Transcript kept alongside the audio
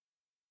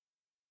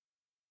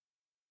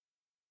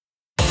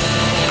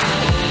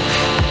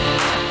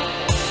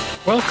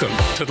Welcome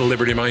to the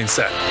Liberty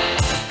Mindset.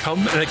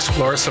 Come and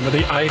explore some of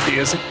the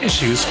ideas and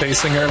issues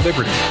facing our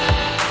liberty.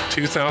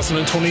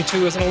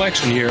 2022 is an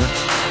election year.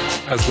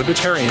 As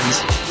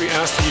libertarians, we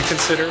ask that you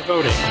consider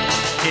voting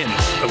in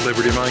the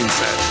Liberty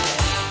Mindset.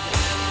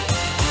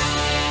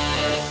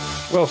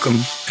 Welcome,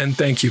 and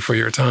thank you for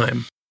your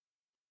time.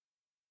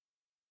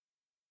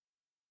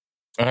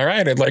 All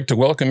right, I'd like to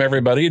welcome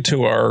everybody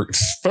to our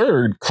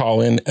third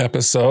call-in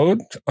episode.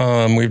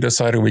 We've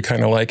decided we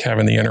kind of like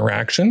having the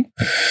interaction.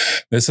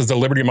 This is the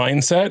Liberty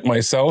Mindset,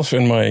 myself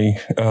and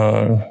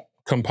my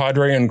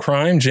compadre in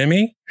crime,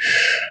 Jimmy.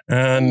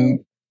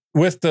 And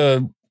with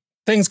the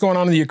things going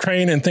on in the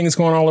Ukraine and things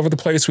going all over the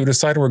place, we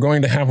decided we're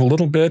going to have a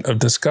little bit of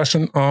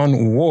discussion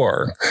on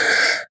war.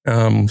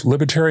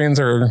 Libertarians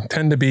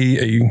tend to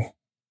be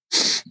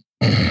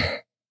a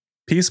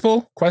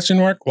peaceful,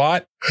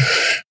 lot.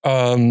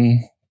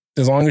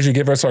 As long as you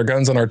give us our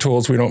guns and our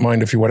tools, we don't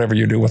mind whatever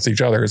you do with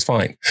each other is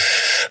fine.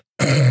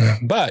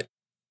 But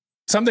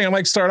something I'd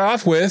like to start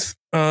off with,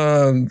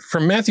 from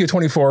Matthew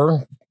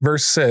 24,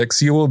 verse 6,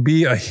 you will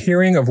be a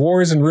hearing of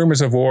wars and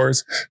rumors of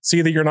wars.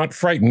 See that you're not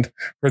frightened,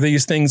 for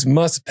these things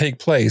must take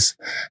place.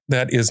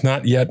 That is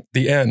not yet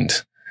the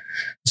end.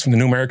 It's from the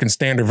New American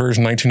Standard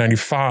Version,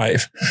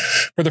 1995.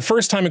 For the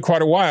first time in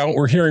quite a while,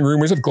 we're hearing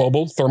rumors of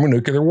global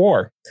thermonuclear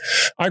war.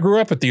 I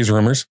grew up with these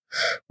rumors.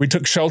 We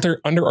took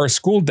shelter under our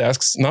school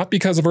desks, not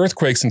because of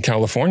earthquakes in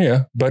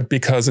California, but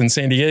because in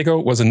San Diego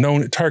was a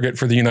known target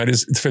for the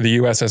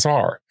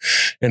USSR.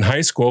 In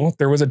high school,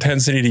 there was a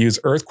tendency to use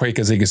earthquake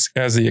as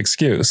the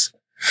excuse,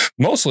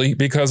 mostly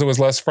because it was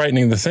less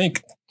frightening to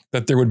think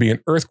that there would be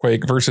an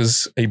earthquake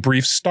versus a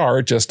brief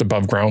star just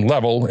above ground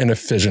level in a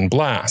fission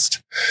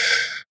blast.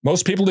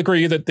 Most people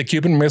agree that the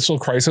Cuban Missile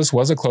Crisis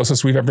was the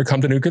closest we've ever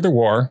come to nuclear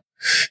war.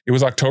 It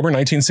was October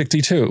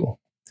 1962.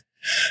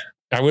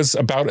 I was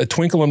about a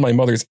twinkle in my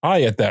mother's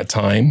eye at that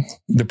time.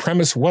 The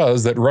premise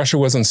was that Russia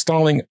was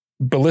installing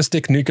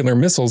ballistic nuclear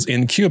missiles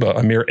in Cuba,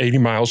 a mere 80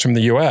 miles from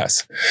the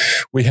U.S.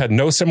 We had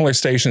no similar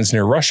stations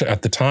near Russia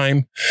at the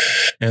time,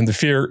 and the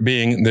fear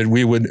being that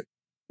we would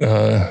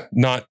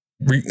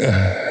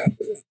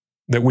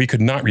that we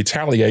could not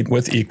retaliate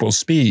with equal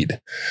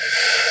speed.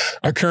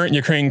 Our current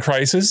Ukraine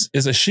crisis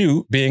is a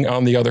shoe being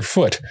on the other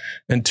foot.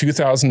 In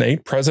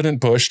 2008, President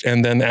Bush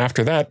and then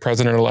after that,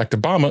 President-elect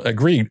Obama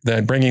agreed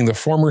that bringing the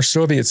former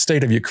Soviet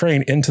state of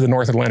Ukraine into the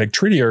North Atlantic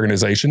Treaty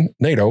Organization,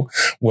 NATO,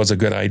 was a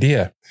good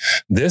idea.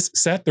 This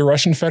set the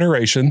Russian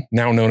Federation,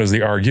 now known as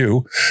the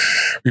RU,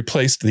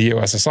 replaced the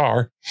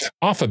USSR,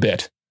 off a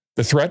bit.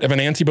 The threat of an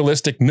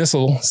anti-ballistic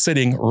missile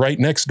sitting right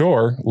next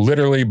door,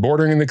 literally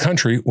bordering the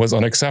country, was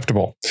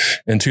unacceptable.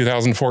 In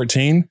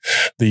 2014,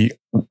 the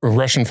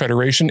Russian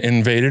Federation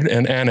invaded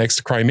and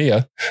annexed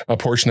Crimea, a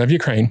portion of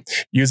Ukraine,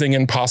 using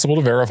impossible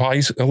to verify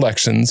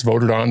elections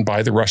voted on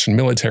by the Russian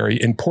military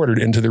imported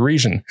into the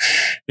region.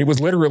 It was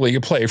literally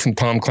a play from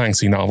Tom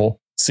Clancy novel,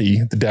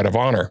 See the Debt of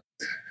Honor.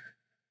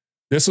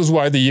 This is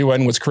why the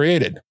UN was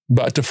created.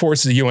 But to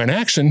force the UN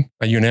action,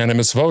 a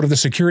unanimous vote of the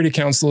Security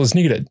Council is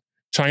needed.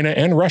 China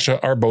and Russia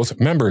are both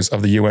members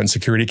of the UN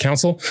Security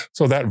Council,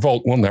 so that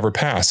vote will never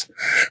pass.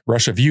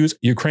 Russia views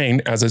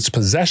Ukraine as its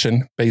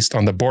possession based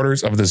on the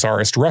borders of the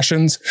Tsarist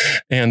Russians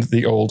and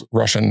the old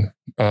Russian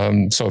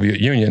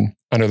Soviet Union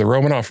under the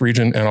Romanov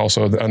region and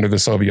also under the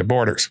Soviet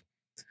borders.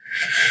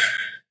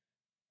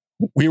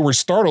 We were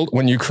startled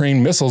when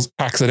Ukraine missiles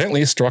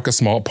accidentally struck a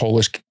small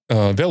Polish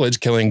village,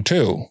 killing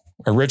 2.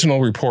 Original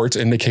reports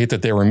indicate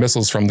that they were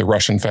missiles from the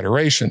Russian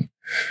Federation.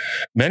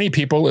 Many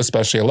people,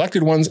 especially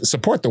elected ones,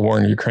 support the war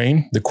in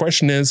Ukraine. The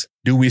question is,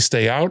 do we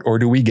stay out or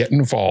do we get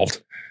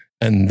involved?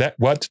 And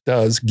what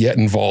does get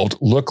involved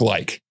look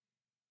like?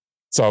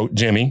 So,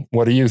 Jimmy,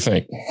 what do you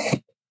think?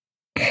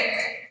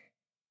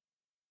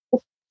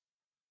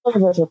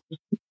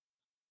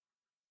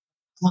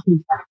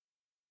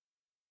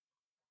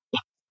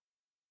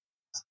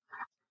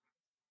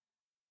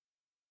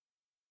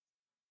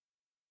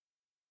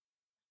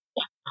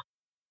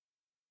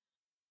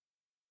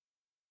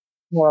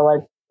 More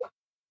like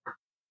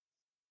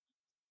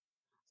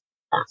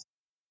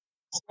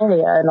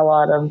area in a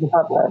lot of the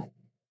public.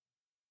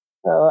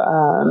 So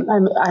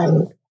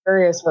I'm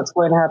curious what's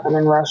going to happen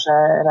in Russia,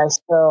 and I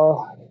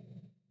still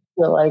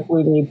feel like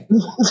we need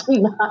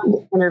to not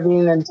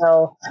intervene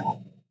until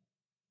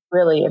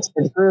really it's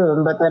been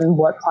proven. But then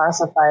what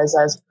classifies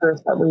as proof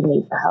that we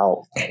need the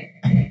help?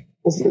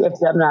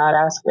 If I'm not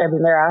asking,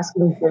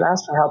 they've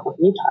asked for help a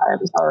few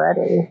times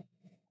already.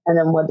 And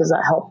then what does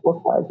that help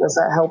look like? Does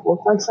that help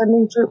look like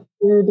sending troops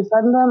to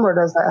defend them, or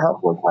does that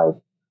help look like,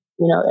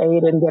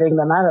 aid in getting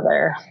them out of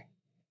there?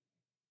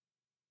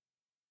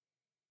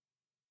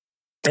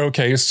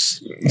 Okay,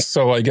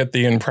 so I get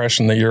the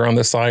impression that you're on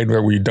the side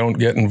where we don't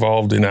get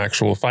involved in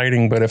actual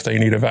fighting, but if they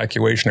need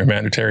evacuation or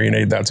humanitarian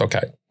aid, that's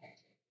okay.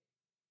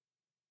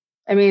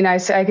 I mean, I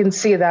can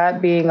see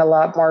that being a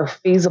lot more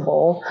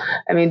feasible.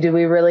 I mean, do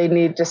we really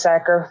need to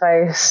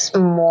sacrifice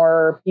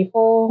more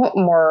people,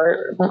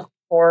 more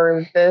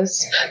for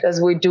this as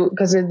we do?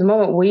 Because at the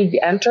moment we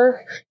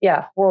enter,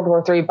 World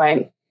War III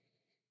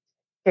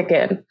kick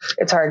in.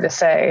 It's hard to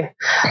say,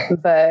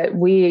 but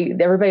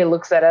everybody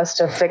looks at us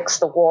to fix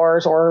the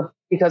wars or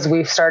because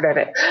we've started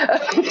it.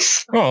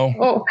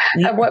 So,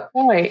 at what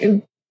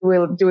point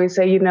do we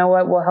say, you know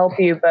what, we'll help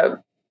you,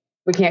 but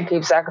we can't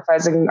keep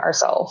sacrificing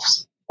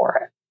ourselves for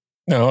it?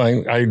 No,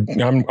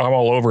 I'm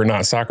all over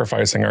not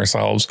sacrificing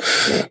ourselves.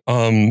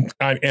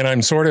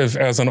 I'm sort of,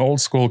 as an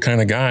old school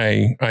kind of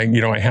guy, I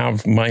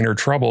have minor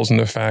troubles in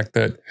the fact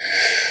that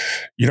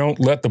you don't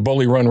let the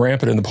bully run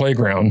rampant in the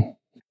playground.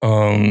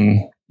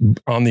 On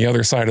the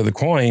other side of the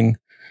coin,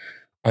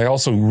 I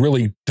also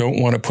really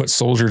don't want to put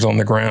soldiers on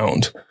the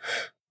ground.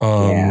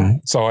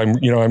 So I'm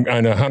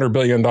 $100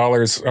 billion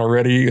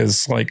already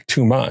is like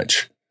too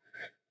much.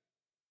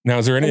 Now,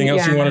 is there anything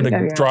else you wanted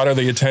to draw to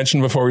the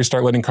attention before we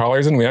start letting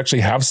callers in? We actually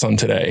have some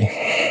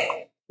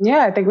today.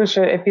 Yeah, I think we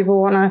should. If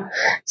people want to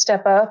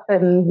step up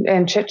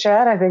and chit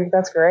chat, I think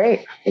that's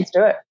great. Let's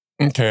do it.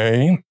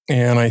 Okay.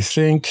 And I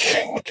think,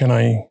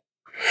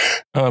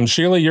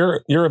 Sheila,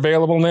 you're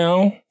available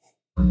now?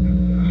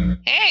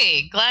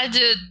 Hey, glad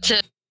to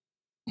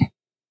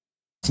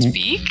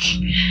speak.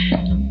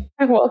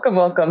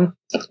 Welcome.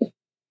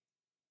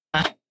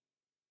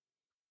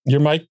 Your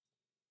mic?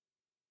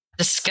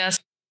 Discuss.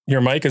 Your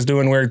mic is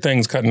doing weird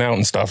things, cutting out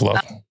and stuff, love.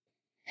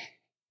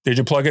 Did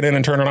you plug it in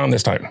and turn it on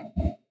this time?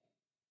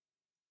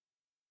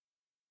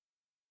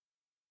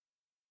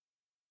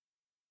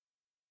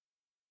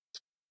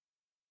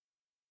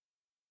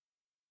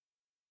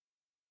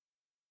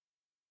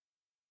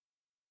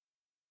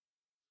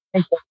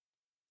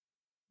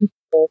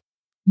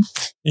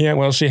 Yeah,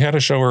 well, she had a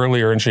show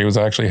earlier and she was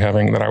actually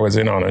that I was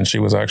in on, and she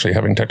was actually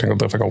having technical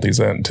difficulties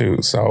then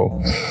too. So,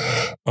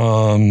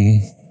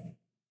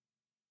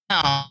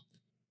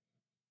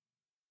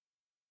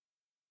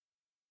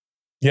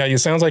 yeah, you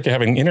sounds like you're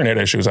having internet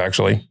issues,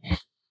 actually.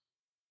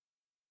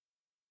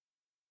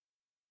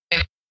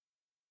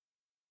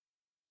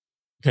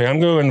 Okay, I'm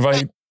going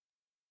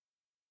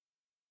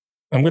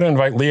to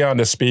invite Leon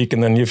to speak,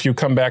 and then if you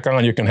come back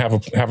on, you can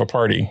have a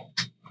party.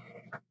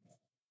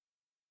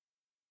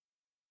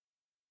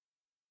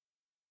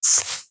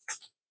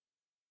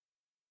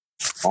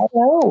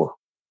 Hello,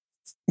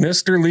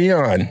 Mr.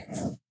 Leon.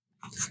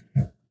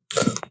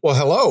 Well,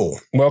 hello.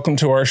 Welcome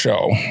to our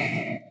show.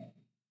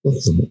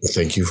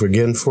 Thank you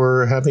again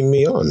for having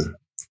me on.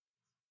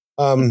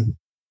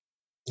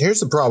 Here's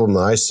the problem that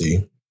I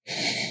see.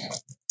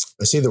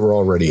 I see that we're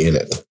already in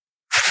it.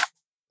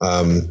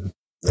 And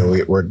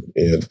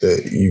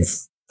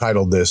you've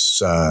titled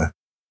this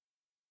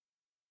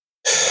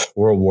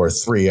World War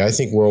III. I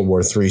think World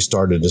War III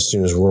started as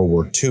soon as World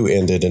War II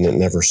ended, and it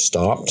never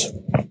stopped.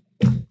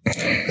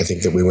 I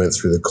think that we went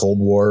through the Cold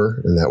War,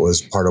 and that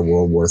was part of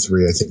World War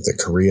III. I think that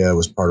Korea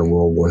was part of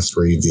World War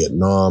III,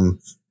 Vietnam,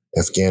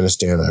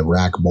 Afghanistan,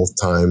 Iraq, both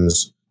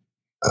times.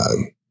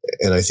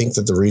 And I think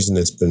that the reason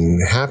it's been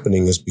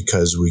happening is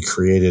because we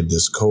created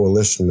this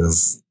coalition of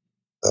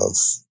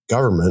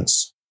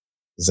governments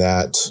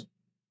that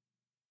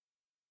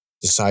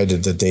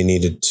decided that they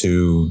needed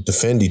to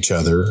defend each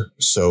other.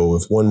 So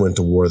if one went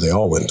to war, they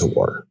all went to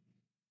war.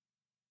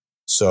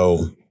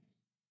 So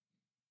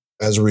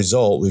as a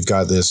result, we've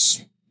got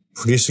this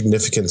pretty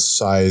significant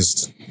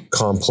sized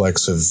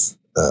complex of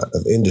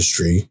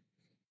industry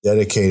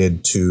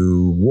dedicated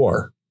to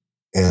war.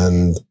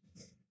 And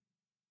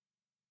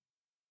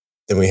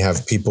then we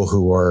have people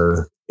who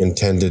are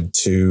intended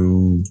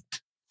to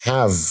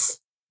have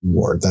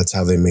war. That's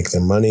how they make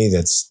their money.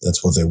 That's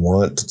what they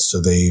want.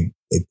 So they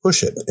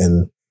push it.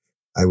 And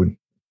I would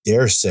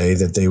dare say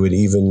that they would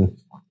even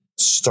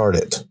start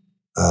it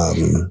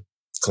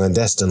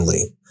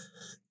clandestinely.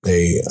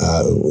 We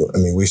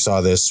saw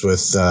this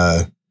with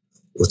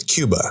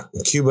Cuba.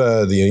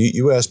 Cuba, the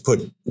U.S.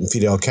 put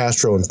Fidel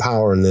Castro in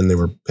power, and then they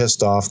were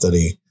pissed off that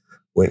he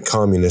went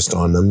communist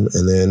on them.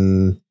 And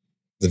then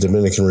the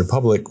Dominican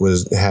Republic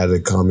had a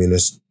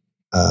communist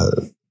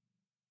kind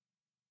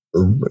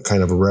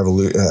of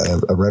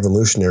a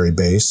revolutionary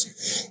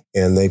base,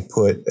 and they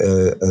put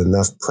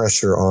enough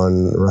pressure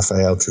on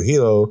Rafael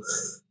Trujillo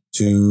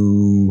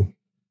to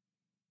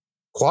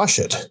quash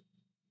it.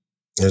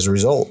 As a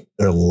result,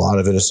 a lot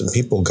of innocent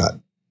people got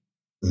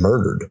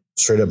murdered,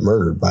 straight up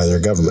murdered by their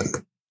government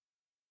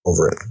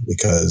over it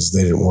because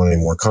they didn't want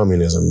any more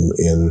communism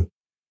in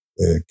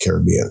the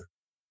Caribbean.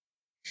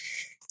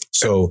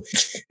 So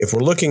if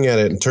we're looking at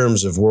it in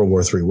terms of World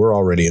War III, we're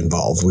already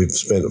involved. We've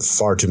spent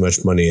far too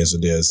much money as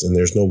it is, and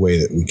there's no way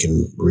that we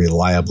can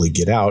reliably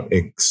get out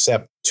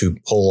except to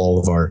pull all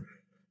of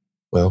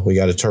we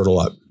got to turtle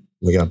up.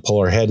 We got to pull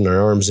our head and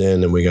our arms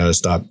in, and we got to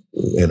stop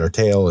in our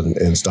tail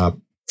and stop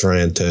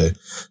trying to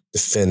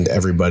defend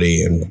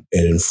everybody and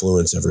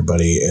influence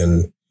everybody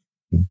and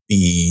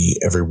be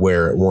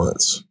everywhere at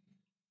once.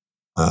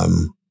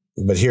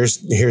 But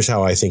here's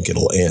how I think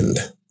it'll end.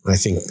 I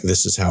think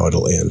this is how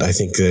it'll end. I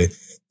think that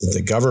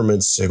the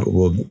governments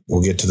will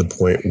get to the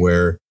point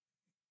where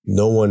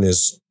no one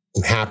is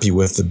happy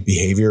with the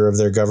behavior of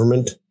their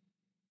government,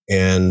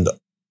 and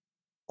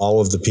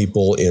all of the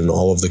people in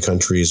all of the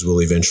countries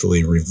will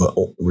eventually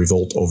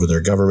revolt over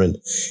their government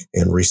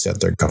and reset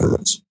their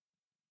governments.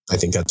 I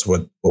think that's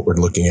what we're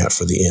looking at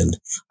for the end.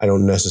 I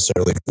don't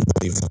necessarily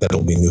believe that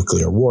it'll be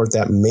nuclear war.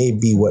 That may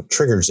be what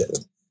triggers it.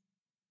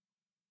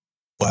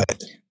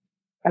 But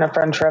kind of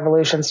French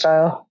Revolution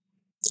style.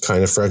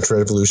 Kind of French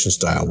Revolution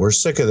style. We're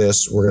sick of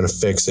this. We're going to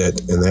fix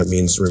it. And that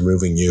means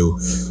removing you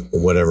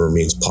in whatever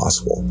means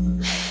possible.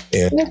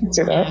 And I can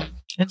see that.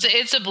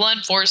 It's a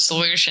blunt force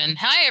solution.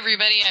 Hi,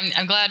 everybody.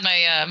 I'm glad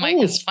my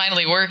mic is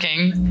finally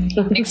working.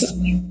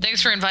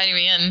 Thanks for inviting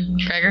me in,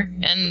 Gregor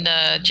and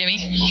Jimmy.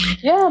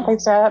 Yeah,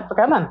 thanks for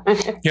coming.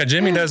 Yeah,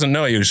 Jimmy doesn't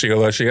know you,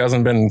 Sheila. She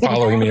hasn't been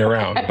following me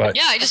around. But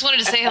yeah, I just wanted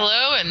to say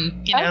hello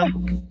and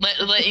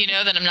let you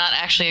know that I'm not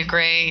actually a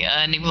gray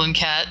New England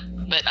cat,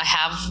 but I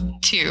have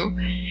two.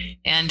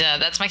 And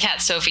that's my cat,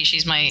 Sophie.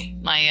 She's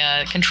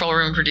my control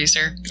room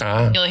producer.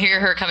 You'll hear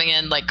her coming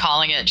in, like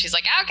calling it. She's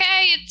like,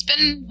 okay, it's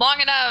been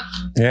long enough.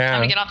 Yeah.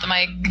 Time to get off the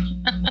mic.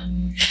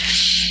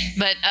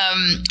 But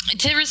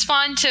to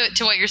respond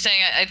to what you're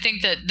saying, I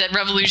think that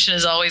revolution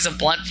is always a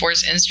blunt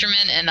force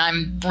instrument, and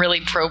I'm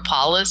really pro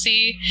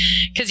policy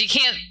because you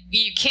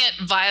can't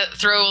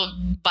throw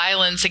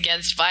violence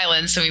against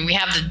violence. I mean, we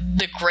have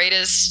the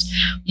greatest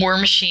war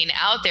machine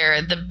out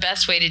there. The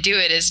best way to do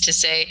it is to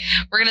say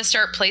we're going to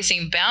start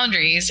placing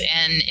boundaries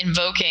and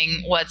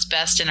invoking what's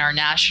best in our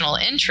national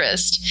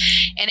interest,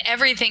 and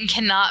everything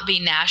cannot be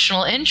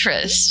national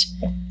interest.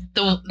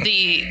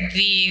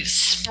 The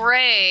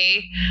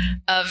spray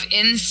of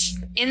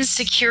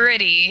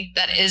insecurity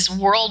that is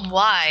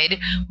worldwide,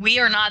 we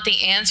are not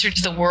the answer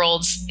to the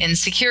world's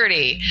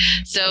insecurity.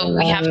 So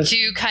we have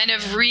to kind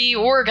of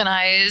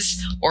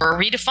reorganize or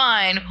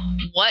redefine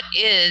what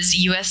is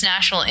U.S.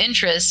 national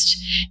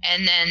interest,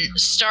 and then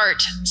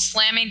start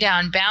slamming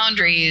down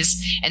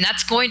boundaries. And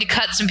that's going to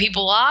cut some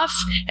people off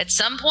at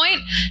some point.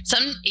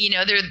 Some,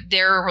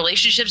 there are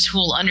relationships who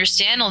will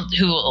understand,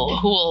 who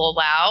will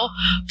allow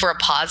for a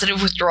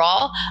positive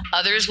withdrawal.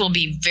 Others will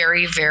be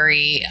very,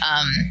 very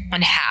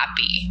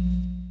unhappy,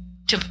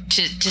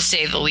 to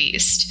say the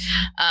least.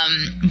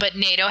 But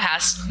NATO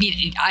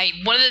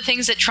one of the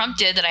things that Trump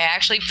did that I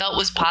actually felt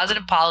was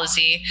positive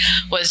policy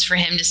was for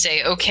him to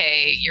say,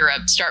 okay,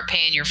 start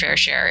paying your fair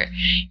share.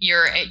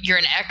 You're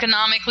an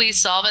economically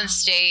solvent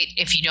state.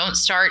 If you don't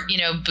start,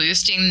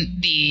 boosting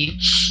the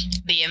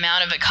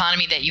amount of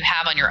economy that you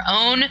have on your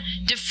own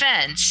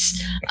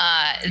defense,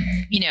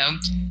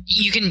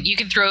 you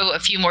can throw a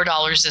few more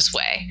dollars this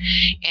way.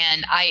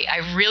 And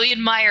I really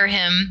admire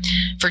him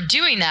for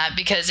doing that,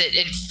 because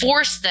it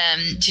forced them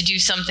to do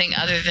something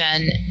other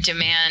than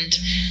demand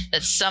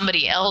that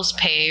somebody else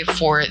pay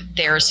for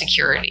their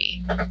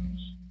security.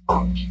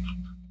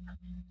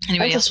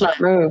 Anybody That's else? a smart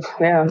move.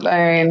 Yeah,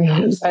 I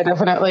mean, I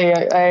definitely,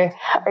 I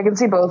can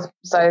see both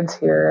sides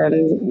here,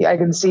 and I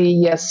can see,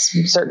 yes,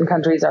 certain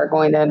countries are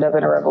going to end up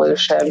in a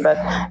revolution, but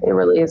it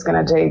really is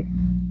going to take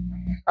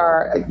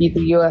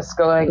the U.S.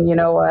 going, you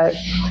know what,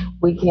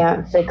 we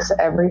can't fix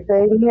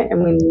everything,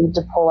 and we need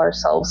to pull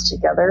ourselves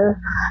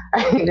together.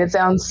 I mean, it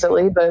sounds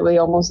silly, but we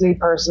almost need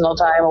personal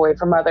time away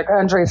from other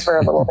countries for a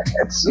little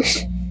bit.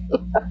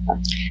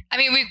 I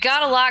mean, we've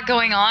got a lot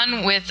going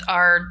on with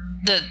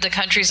the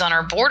countries on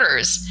our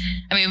borders.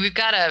 I mean, we've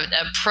got a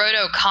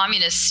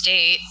proto-communist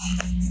state,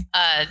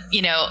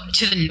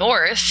 to the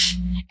north,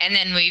 and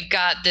then we've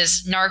got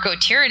this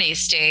narco-tyranny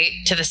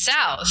state to the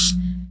south.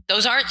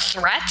 Those aren't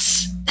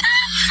threats.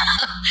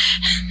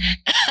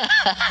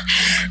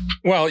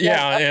 Well,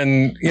 yeah,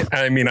 and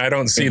I mean, I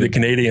don't see the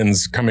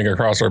Canadians coming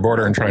across our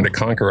border and trying to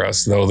conquer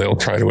us, though they'll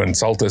try to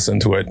insult us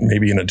into it,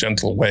 maybe in a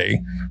gentle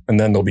way, and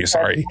then they'll be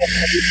sorry.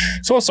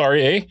 So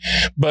sorry, eh?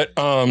 But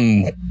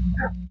one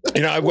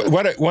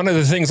of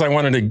the things I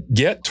wanted to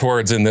get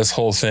towards in this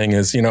whole thing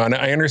is, and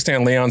I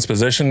understand Leon's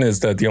position is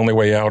that the only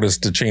way out is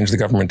to change the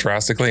government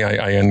drastically.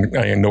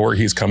 I know where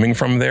he's coming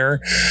from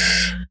there.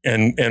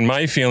 And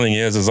my feeling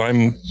is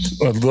I'm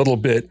a little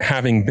bit,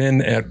 having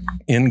been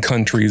in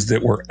countries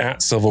that were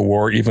at civil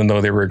war, even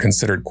though they were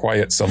considered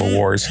quiet civil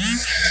wars,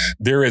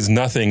 there is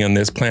nothing on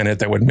this planet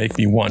that would make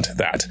me want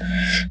that.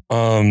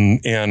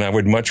 And I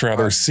would much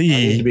rather see. I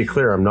need to be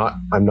clear. I'm not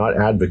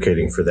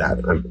advocating for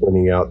that. I'm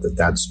pointing out that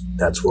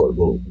that's what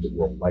will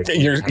likely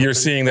You're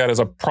seeing that as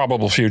a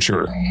probable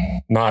future,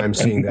 not a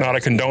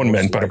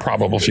condonement, but a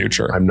probable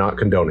future. I'm not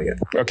condoning it.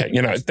 Okay,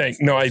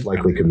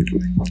 likely could be.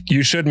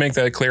 You should make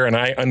that clear, and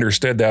I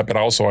understood that, but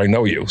also I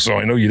know you, so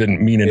I know you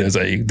didn't mean it as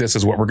this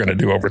is what we're going to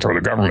do, overthrow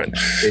the government.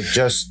 It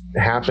just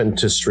happened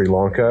to Sri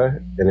Lanka,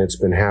 and it's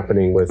been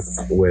happening with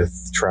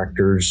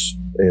tractors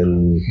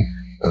in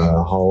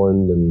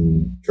Holland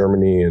and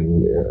Germany,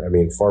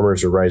 and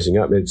farmers are rising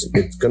up.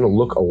 It's going to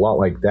look a lot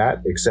like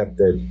that, except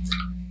that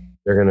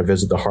they're going to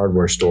visit the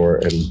hardware store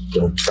and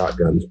build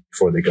shotguns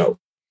before they go.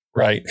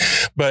 Right.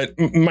 But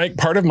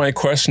part of my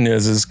question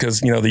is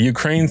because, the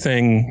Ukraine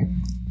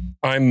thing,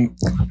 I'm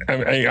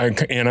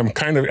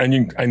kind of,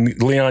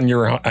 Leon,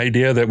 your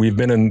idea that we've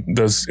been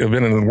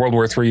in World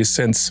War III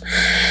since,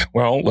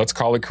 well, let's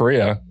call it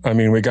Korea. I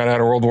mean, we got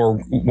out of World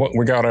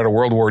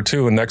War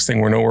II, and next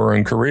thing we know, we're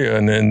in Korea,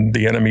 and then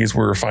the enemies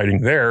we were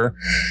fighting there.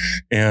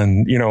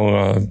 And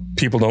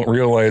people don't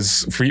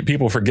realize,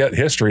 people forget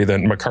history,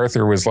 that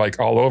MacArthur was like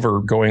all over,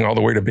 going all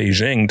the way to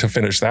Beijing to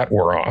finish that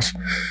war off.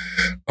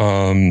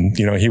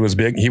 He was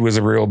big. He was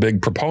a real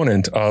big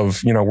proponent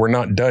of, we're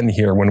not done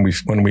here. When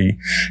we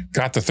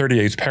got the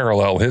 38th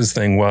parallel, his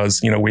thing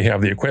was, we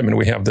have the equipment,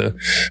 we have the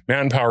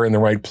manpower in the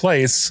right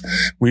place.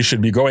 We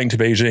should be going to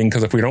Beijing,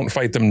 because if we don't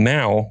fight them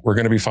now, we're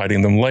going to be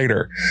fighting them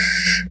later.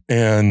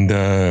 And,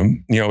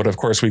 but of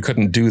course we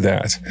couldn't do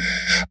that.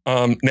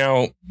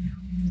 Now,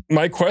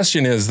 my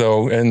question is,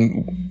 though,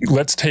 and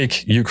let's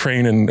take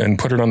Ukraine and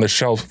put it on the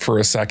shelf for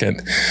a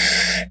second.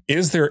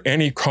 Is there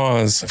any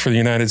cause for the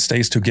United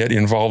States to get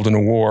involved in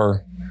a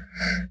war?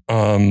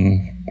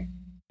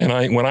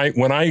 And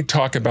when I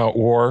talk about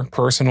war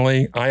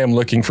personally, I am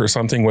looking for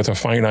something with a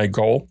finite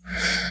goal.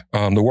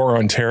 The war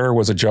on terror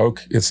was a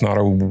joke. It's not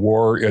a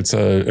war. It's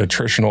a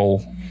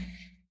attritional,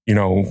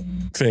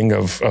 thing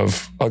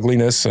of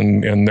ugliness,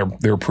 and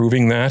they're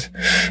proving that.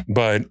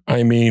 But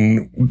I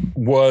mean,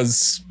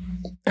 was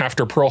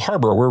after Pearl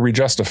Harbor, were we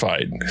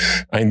justified?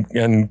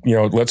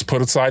 Let's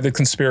put aside the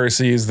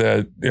conspiracies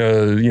that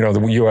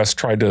the U.S.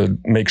 tried to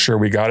make sure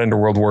we got into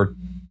World War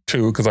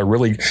II, because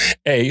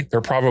A,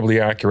 they're probably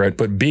accurate,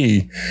 but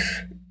B,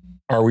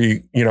 were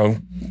we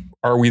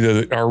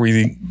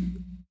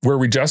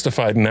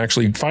justified in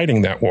actually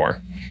fighting that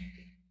war?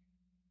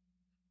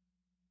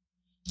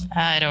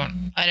 I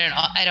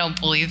don't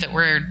believe that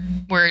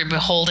we're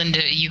beholden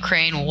to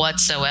Ukraine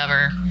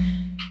whatsoever.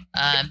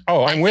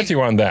 I'm with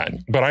you on that,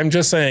 but I'm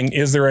just saying,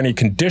 is there any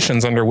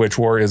conditions under which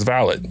war is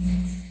valid?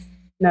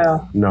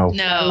 No.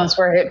 Unless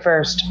we're hit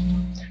first.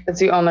 It's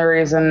the only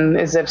reason,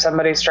 is if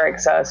somebody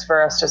strikes us,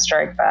 for us to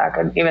strike back.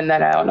 And even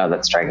then, I don't know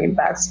that striking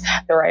back's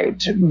the right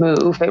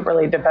move. It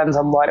really depends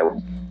on what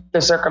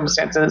the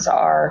circumstances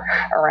are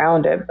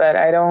around it. But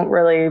I don't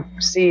really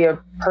see a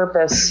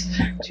purpose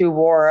to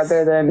war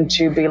other than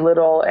to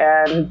belittle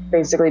and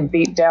basically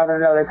beat down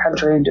another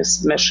country into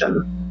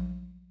submission.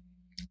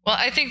 Well,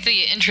 I think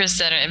the interests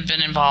that have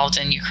been involved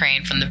in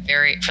Ukraine from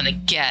the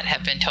get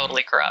have been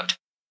totally corrupt.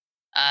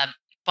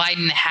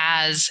 Biden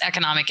has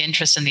economic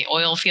interests in the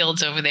oil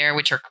fields over there,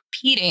 which are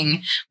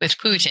competing with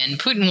Putin.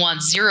 Putin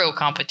wants zero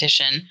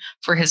competition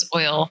for his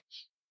oil.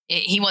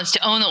 He wants to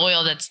own the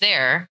oil that's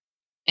there,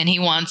 and he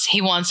wants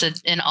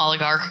an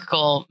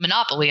oligarchical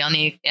monopoly on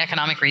the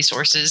economic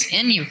resources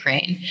in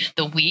Ukraine,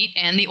 the wheat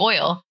and the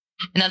oil,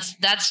 and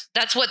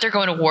that's what they're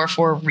going to war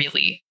for,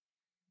 really.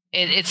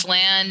 It's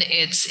land,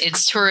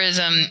 it's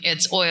tourism,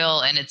 it's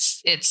oil, and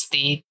it's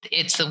the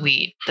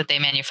wheat that they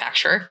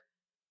manufacture.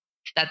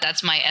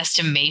 That's my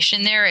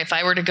estimation there. If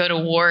I were to go to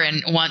war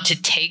and want to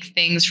take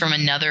things from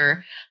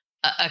another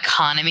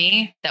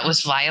economy that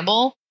was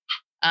viable,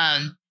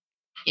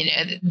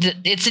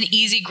 it's an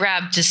easy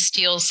grab to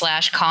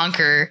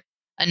steal/conquer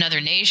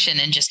another nation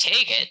and just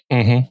take it.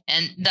 Mm-hmm.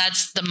 And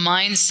that's the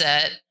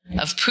mindset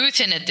of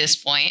Putin at this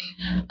point.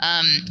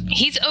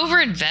 He's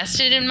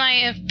overinvested, in my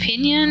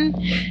opinion,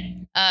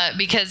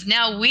 because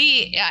now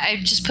I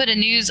just put a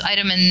news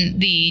item in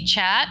the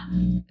chat.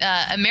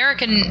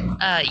 American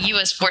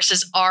U.S.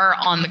 forces are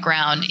on the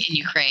ground in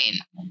Ukraine.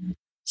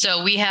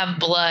 So we have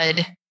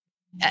blood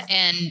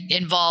and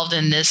involved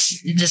in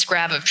this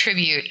grab of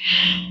tribute.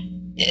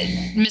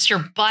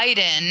 Mr.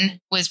 Biden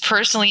was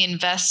personally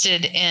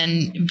invested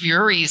in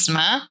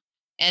Burisma,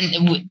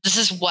 and this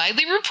is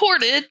widely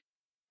reported.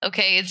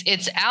 Okay,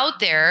 it's out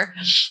there,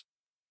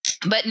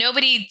 but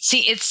nobody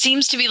it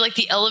seems to be like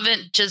the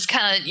elephant just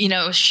kind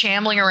of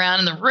shambling around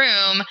in the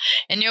room,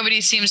 and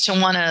nobody seems to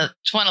want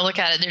to look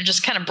at it. They're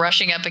just kind of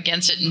brushing up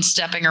against it and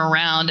stepping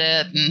around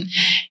it, and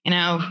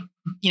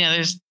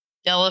there's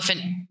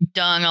elephant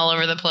dung all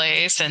over the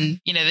place, and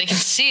they can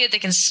see it, they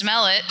can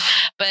smell it,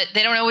 but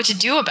they don't know what to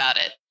do about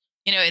it.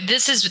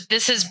 This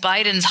is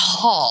Biden's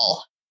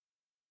haul,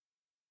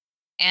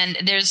 and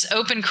there's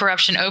open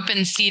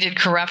seated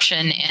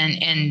corruption,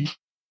 and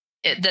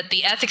that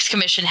the Ethics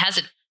Commission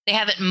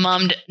haven't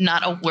mummed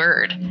not a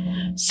word.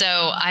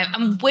 So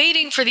I'm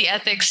waiting for the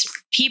ethics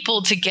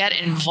people to get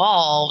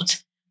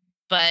involved,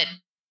 but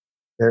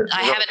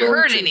I haven't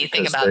heard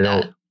anything about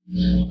that.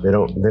 They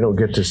don't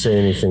get to say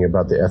anything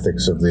about the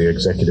ethics of the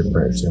executive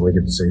branch. They only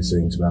get to say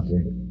things about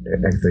the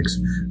ethics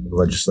of the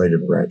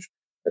legislative branch.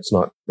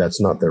 That's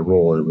not their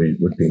role, and we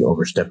would be an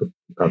overstep of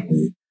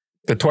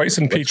the twice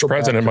impeached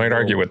president might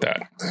argue with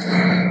that.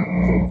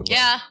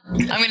 Yeah,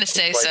 I'm going to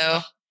say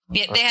so.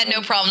 Yeah, they had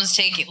no problems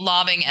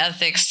lobbing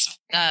ethics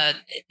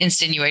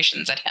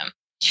insinuations at him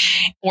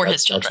or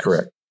his children. That's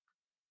correct.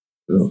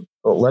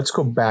 Well, let's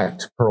go back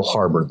to Pearl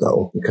Harbor,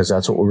 though, because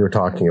that's what we were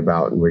talking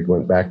about. And we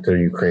went back to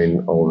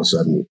Ukraine all of a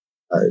sudden.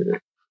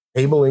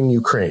 Tabling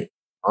Ukraine,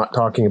 not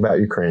talking about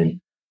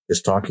Ukraine,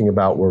 just talking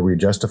about were we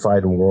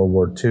justified in World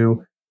War II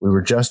We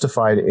were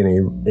justified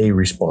in a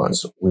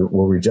response.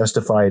 Were we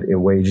justified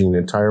in waging an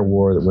entire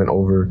war that went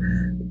over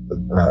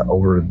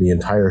the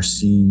entire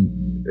sea,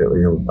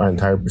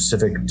 entire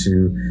Pacific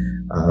to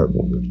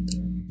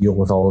deal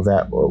with all of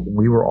that?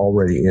 We were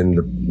already in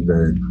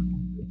the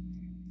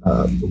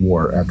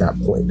war at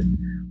that point.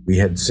 We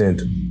had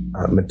sent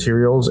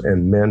materials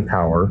and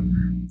manpower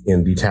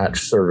in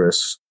detached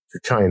service to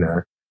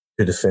China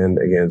to defend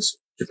against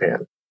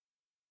Japan.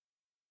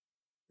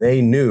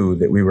 They knew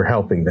that we were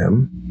helping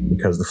them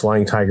because the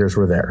Flying Tigers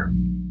were there.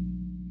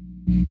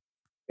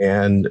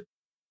 And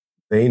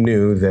they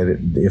knew that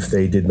if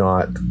they did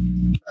not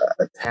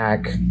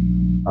attack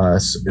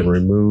us and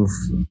remove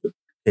the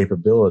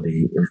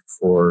capability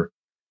for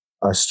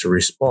us to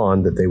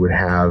respond, that they would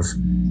have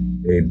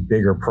a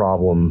bigger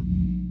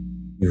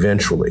problem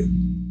eventually.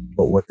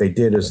 But what they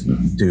did is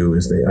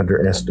they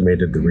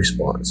underestimated the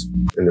response.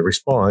 And the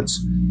response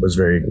was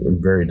very,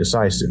 very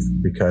decisive,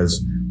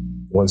 because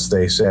once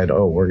they said,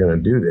 oh, we're going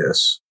to do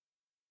this,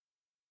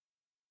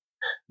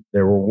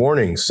 there were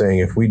warnings saying,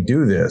 if we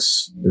do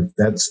this,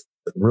 that's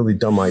a really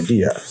dumb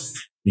idea,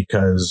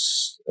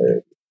 because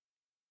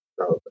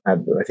I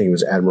think it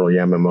was Admiral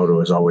Yamamoto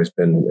has always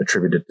been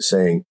attributed to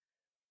saying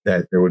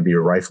that there would be a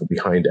rifle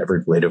behind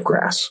every blade of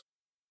grass.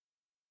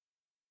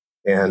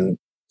 And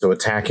so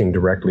attacking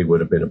directly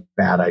would have been a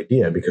bad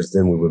idea, because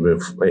then we would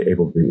have been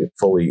able to be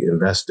fully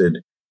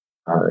invested,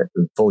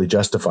 fully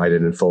justified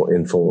in full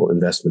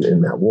investment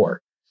in that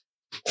war.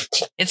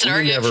 It's an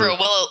argument for a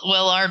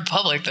well-armed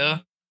public, though.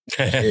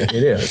 It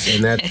is,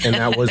 and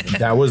that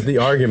was the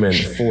argument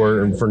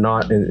for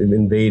not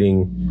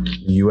invading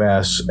the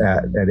U.S.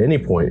 at any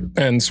point.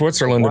 And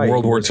Switzerland in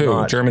World War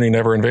II, Germany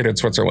never invaded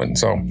Switzerland,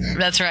 so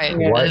that's right.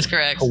 Hawaii, that is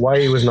correct.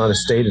 Hawaii was not a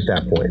state at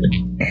that point.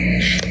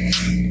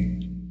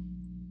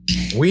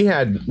 We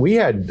had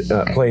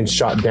planes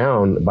shot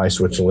down by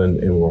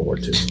Switzerland in World War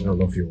II. I don't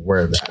know if you're aware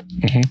of that.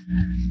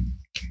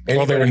 Mm-hmm.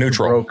 Well, they were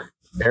neutral.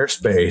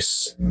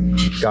 Airspace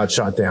got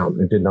shot down.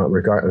 It did not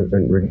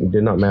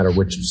matter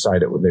which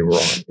side they were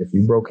on. If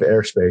you broke the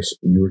airspace,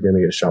 you were going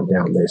to get shot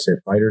down. They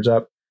sent fighters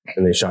up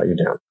and they shot you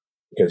down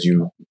because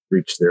you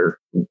reached their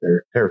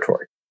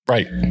territory.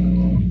 Right.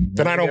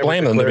 Then I don't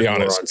blame them, to be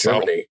honest.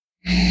 Germany.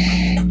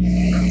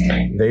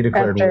 They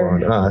declared war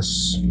on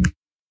us,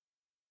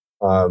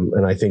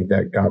 and I think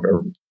that got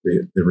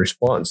the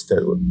response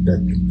that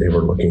they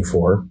were looking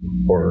for,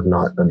 or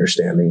not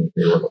understanding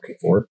they were looking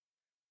for.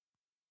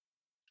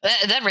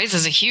 That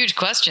raises a huge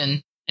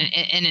question,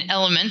 and an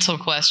elemental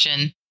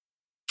question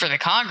for the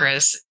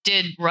Congress.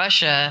 Did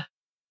Russia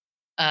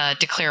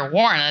declare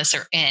war on us,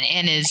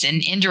 and is an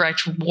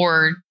indirect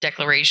war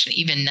declaration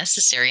even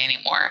necessary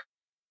anymore?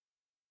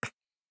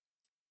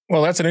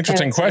 Well, that's an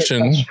interesting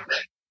question.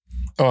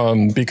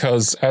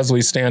 Because as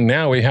we stand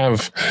now, we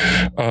have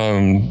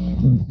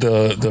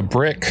the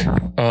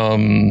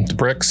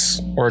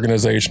BRICS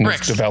organization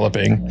is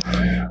developing.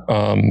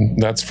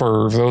 That's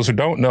for those who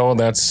don't know.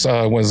 That's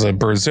was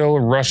Brazil,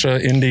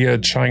 Russia, India,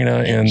 China,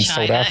 and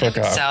South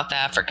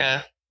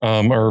Africa.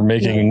 Are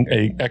making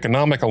a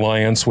economic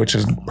alliance, which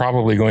is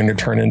probably going to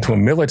turn into a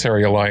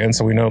military alliance.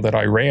 So we know that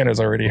Iran is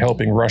already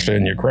helping Russia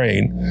and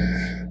Ukraine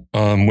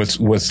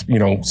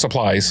with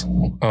supplies.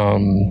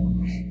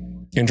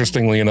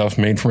 Interestingly enough,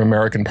 made from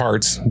American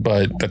parts,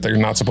 but that they're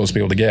not supposed to be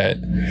able to get.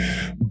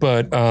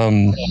 But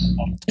so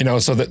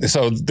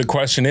the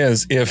question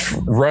is, if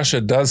Russia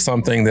does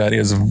something that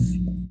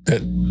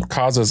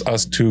causes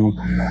us to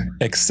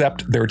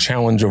accept their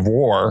challenge of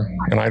war,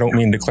 and I don't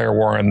mean declare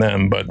war on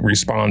them, but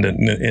respond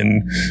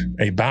in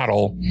a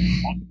battle,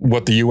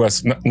 what the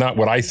U.S. not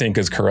what I think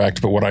is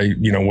correct, but what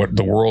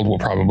the world will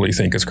probably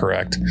think is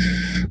correct.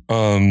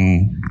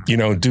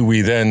 Do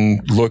we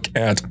then look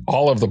at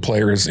all of the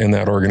players in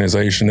that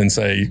organization and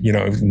say,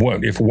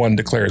 if one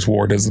declares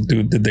war,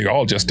 did they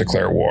all just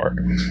declare war?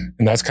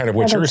 And that's kind of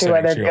what you're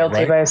saying. They're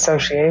guilty by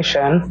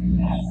association.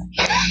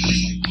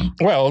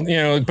 Well,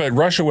 but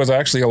Russia was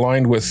actually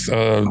aligned with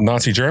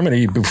Nazi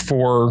Germany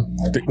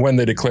when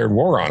they declared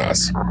war on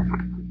us.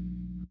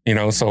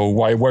 So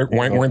why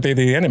weren't they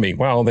the enemy?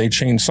 Well, they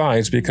changed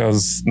sides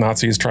because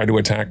Nazis tried to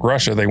attack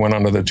Russia. They went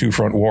onto the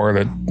two-front war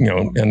that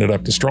ended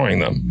up destroying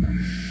them.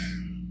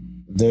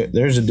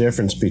 There's a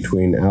difference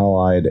between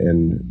allied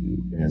and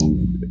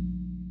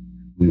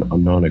a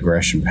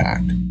non-aggression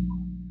pact.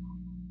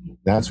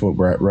 That's what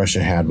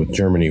Russia had with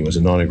Germany, was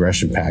a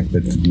non-aggression pact,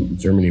 but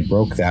Germany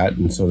broke that,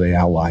 and so they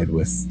allied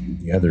with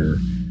the other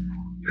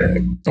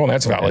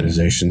that's valid.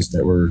 Organizations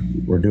that were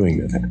doing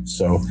that.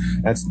 So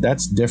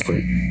that's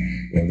different.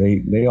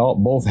 They all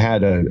both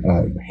had a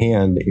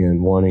hand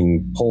in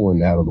wanting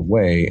Poland out of the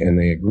way, and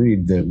they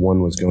agreed that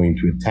one was going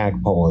to attack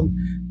Poland.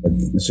 But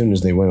as soon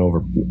as they went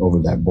over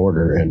that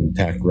border and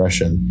attacked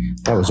Russia,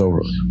 that was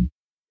over.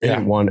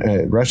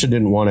 Russia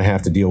didn't want to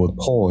have to deal with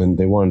Poland.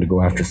 They wanted to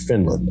go after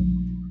Finland.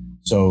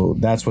 So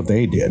that's what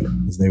they did,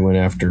 is they went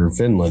after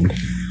Finland.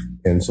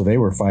 And so they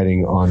were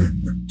fighting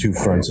on two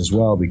fronts as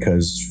well,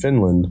 because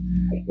Finland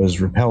was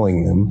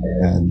repelling them,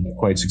 and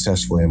quite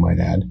successfully, I might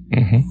add.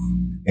 Mm-hmm.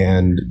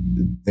 And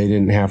they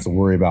didn't have to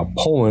worry about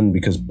Poland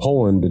because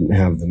Poland didn't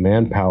have the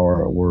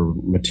manpower or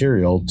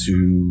material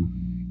to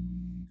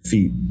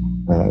defeat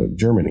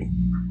Germany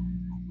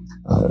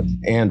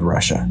and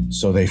Russia.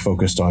 So they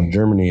focused on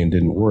Germany and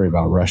didn't worry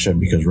about Russia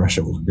because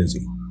Russia was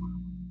busy.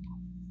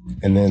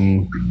 And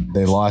then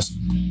they lost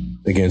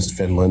against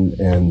Finland,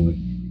 and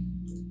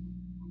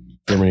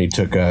Germany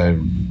took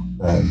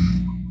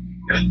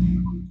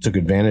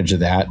advantage of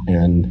that,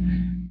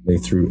 and they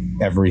threw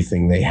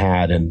everything they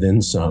had and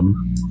then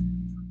some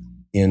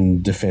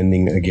in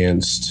defending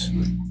against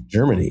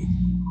Germany.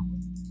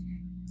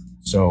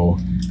 So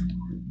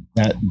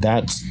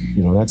that's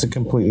a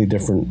completely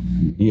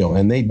different deal.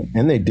 And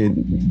they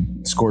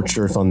did scorched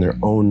earth on their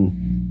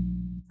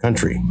own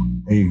country.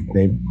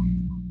 They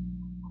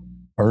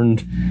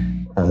burned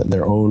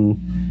their own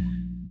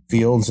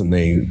fields, and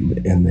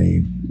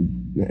they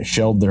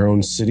shelled their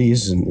own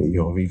cities, and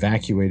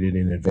evacuated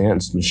in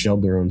advance and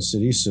shelled their own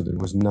cities, so there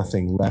was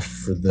nothing left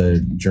for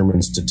the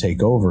Germans to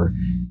take over.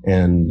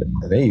 And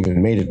they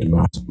even made it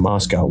to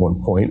Moscow at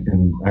one point.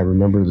 And I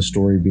remember the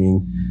story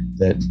being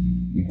that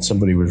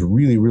somebody was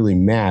really, really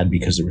mad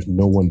because there was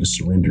no one to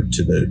surrender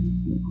to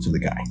the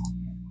guy.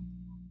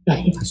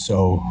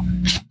 So,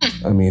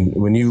 I mean,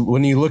 when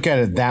you look at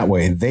it that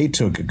way, they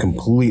took a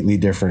completely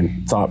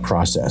different thought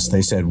process.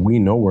 They said, we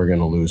know we're going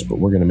to lose, but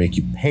we're going to make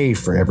you pay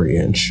for every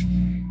inch.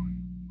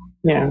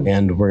 Yeah.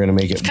 And we're going to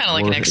make it kind of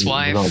like an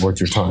ex-wife. Not worth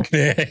your time.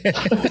 I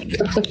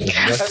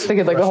was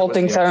thinking like the whole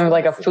thing sounded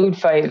like a food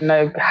fight in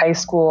a high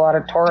school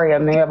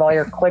auditorium. You have all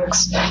your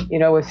cliques,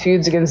 with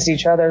feuds against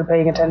each other,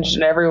 paying attention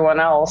to everyone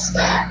else.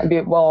 And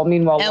meanwhile,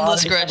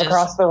 endless grudges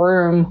across the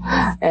room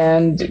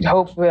and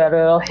hope that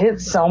it'll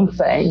hit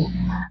something.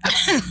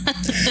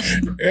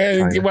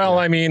 Well,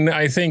 I mean,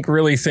 I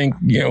really think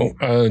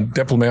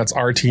diplomats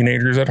are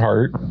teenagers at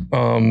heart.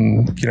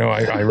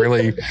 I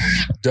really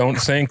don't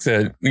think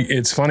that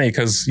it's funny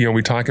because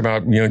we talk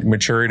about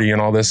maturity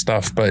and all this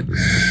stuff, but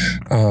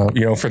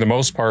for the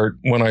most part,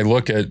 when I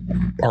look at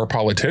our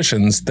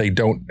politicians, they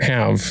don't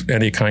have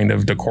any kind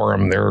of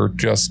decorum. They're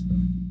just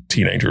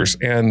teenagers,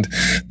 and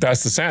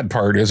that's the sad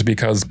part, is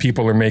because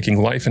people are making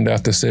life and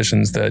death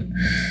decisions that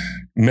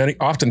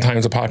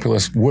oftentimes the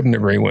populace wouldn't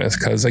agree with.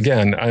 Because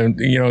again,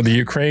 the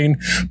Ukraine,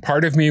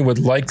 part of me would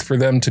like for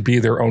them to be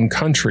their own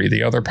country.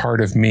 The other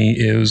part of me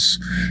is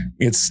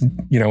it's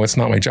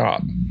not my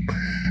job.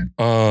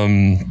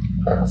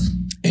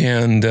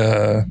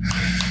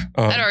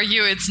 I'd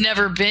argue it's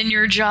never been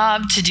your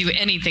job to do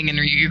anything in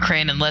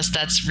Ukraine unless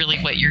that's really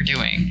what you're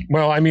doing.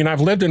 Well, I mean,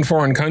 I've lived in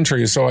foreign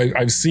countries, so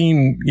I've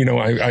seen,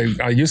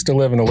 I used to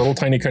live in a little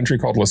tiny country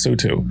called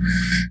Lesotho,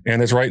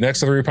 and it's right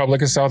next to the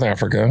Republic of South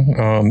Africa.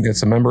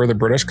 It's a member of the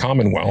British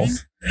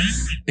Commonwealth.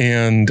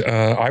 And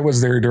I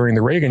was there during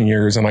the Reagan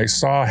years, and I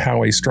saw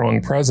how a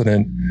strong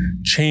president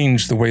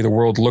changed the way the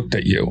world looked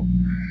at you.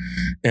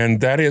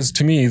 And that is,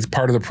 to me,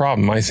 part of the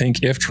problem. I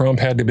think if Trump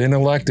had been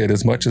elected,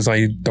 as much as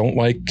I don't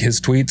like his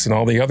tweets and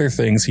all the other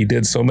things, he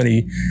did so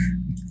many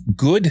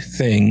good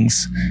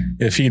things.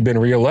 If he'd been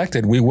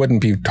reelected, we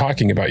wouldn't be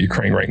talking about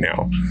Ukraine right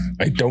now.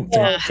 I don't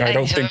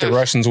think the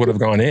Russians would have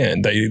gone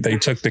in. They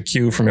took the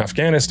cue from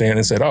Afghanistan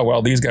and said, oh,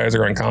 well, these guys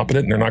are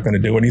incompetent and they're not going to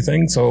do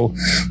anything. So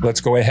let's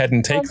go ahead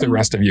and take the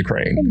rest of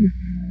Ukraine.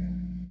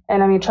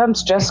 And I mean,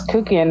 Trump's just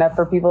kooky enough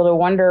for people to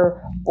wonder,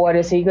 what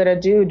is he going to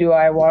do? Do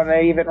I want to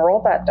even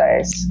roll that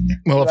dice?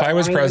 Well, if I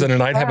was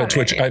president, I'd have a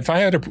twitch. If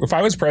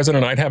I was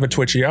president, I'd have a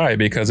twitchy eye,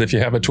 because if you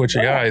have a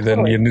twitchy eye,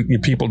 then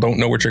people don't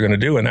know what you're going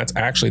to do, and that's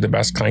actually the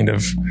best kind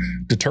of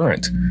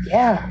deterrent.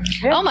 Yeah.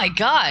 Oh my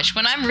gosh!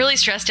 When I'm really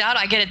stressed out,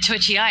 I get a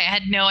twitchy eye. I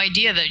had no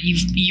idea that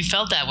you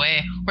felt that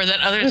way, or that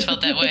others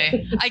felt that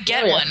way. I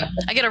get one.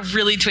 I get a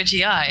really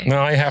twitchy eye.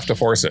 No, I have to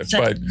force it,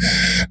 but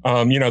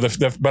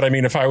but I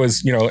mean, if I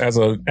was as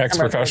a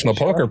ex-professional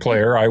poker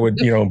player, I would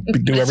do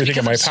everything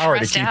in my power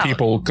to keep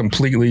people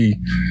completely.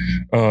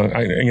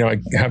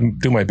 I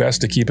do my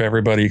best to keep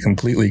everybody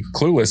completely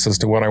clueless as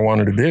to what I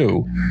wanted to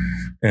do,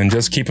 and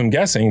just keep them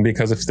guessing,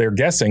 because if they're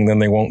guessing, then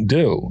they won't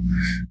do.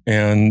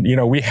 And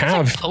we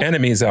have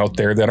enemies out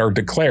there that are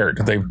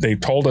declared. They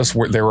told us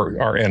they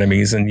were our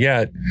enemies, and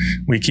yet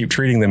we keep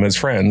treating them as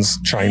friends.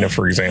 China,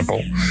 for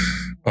example.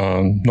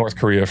 North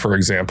Korea, for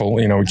example,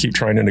 we keep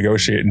trying to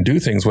negotiate and do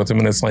things with them,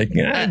 and it's like,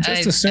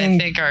 just assume. I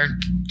think our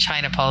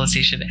China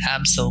policy should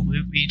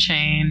absolutely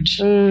change,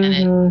 Mm-hmm.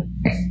 and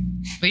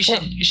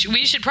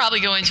we should probably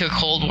go into a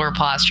Cold War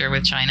posture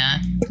with China.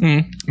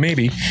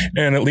 Maybe,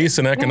 and at least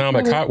an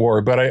economic hot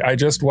war. But I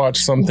just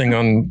watched something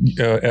on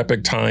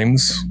Epic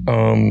Times,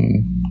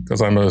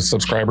 because I'm a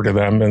subscriber to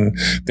them, and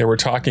they were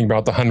talking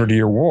about the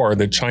 100-year war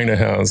that China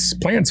has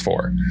plans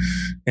for.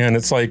 And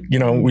it's like,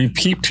 we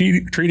keep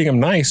treating them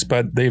nice,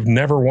 but they've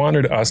never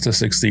wanted us to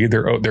succeed.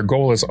 Their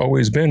goal has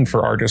always been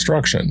for our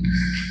destruction.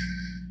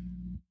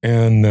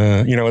 And,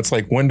 it's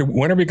like, when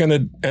are we going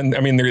to, and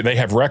I mean, they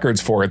have records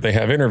for it. They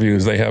have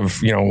interviews. They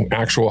have,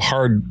 actual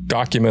hard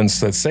documents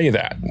that say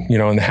that,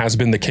 and it has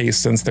been the case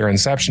since their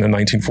inception in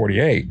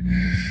 1948.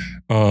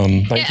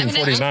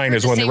 1949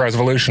 is when the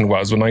revolution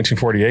was. When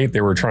 1948,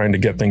 they were trying to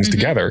get things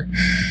together.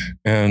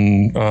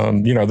 And,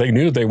 they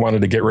knew they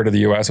wanted to get rid of the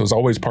U.S. It was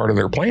always part of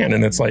their plan.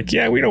 And it's like,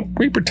 yeah,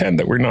 we pretend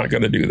that we're not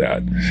going to do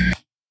that.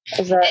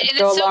 Does that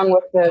go along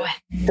with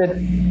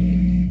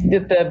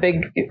the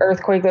big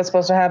earthquake that's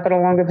supposed to happen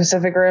along the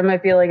Pacific Rim? I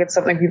feel like it's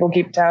something people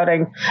keep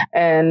touting,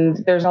 and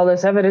there's all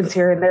this evidence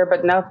here and there,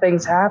 but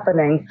nothing's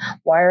happening.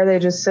 Why are they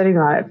just sitting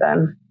on it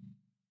then?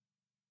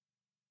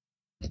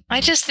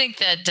 I just think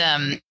that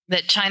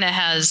that China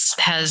has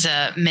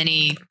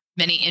many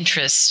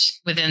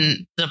interests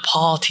within the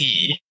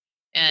polity,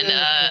 and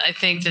I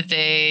think that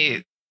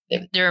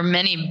there are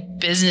many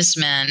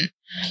businessmen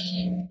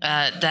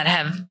that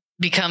have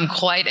become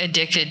quite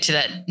addicted to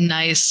that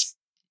nice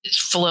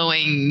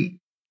flowing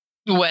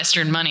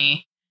Western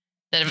money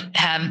that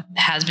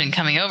has been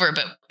coming over.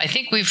 But I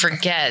think we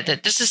forget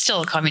that this is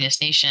still a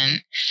communist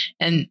nation,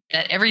 and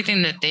that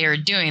everything that they are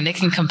doing, they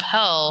can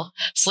compel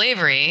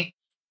slavery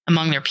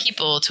among their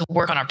people to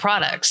work on our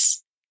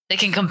products. The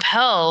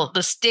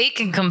state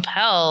can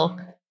compel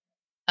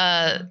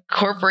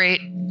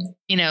corporate,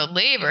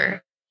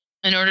 labor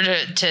in order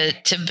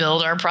to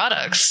build our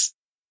products.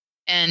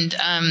 And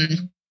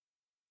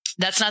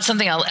that's not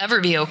something I'll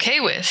ever be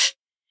okay with.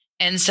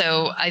 And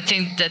so I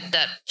think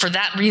that for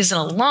that reason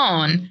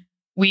alone,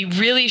 we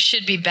really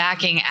should be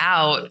backing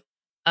out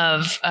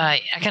of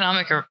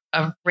economic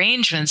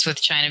arrangements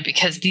with China,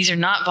 because these are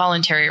not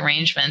voluntary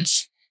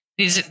arrangements.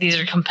 These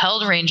are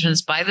compelled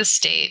arrangements by the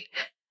state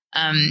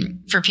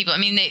for people. I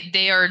mean,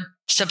 they are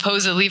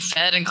supposedly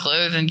fed and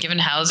clothed and given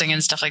housing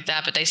and stuff like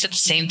that, but they said the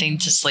same thing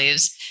to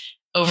slaves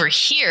over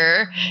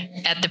here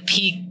at the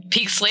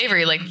peak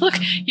slavery. Like, look,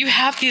 you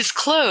have these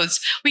clothes.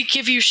 We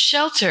give you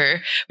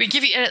shelter. We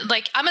give you,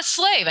 I'm a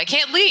slave. I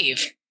can't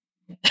leave.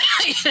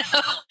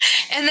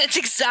 And that's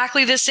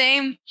exactly the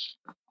same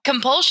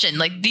compulsion.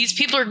 Like, these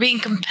people are being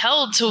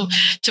compelled to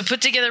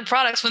put together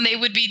products when they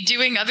would be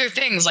doing other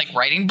things like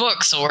writing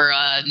books or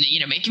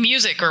making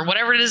music or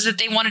whatever it is that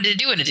they wanted to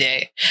do in a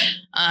day.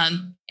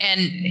 And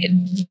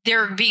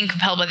they're being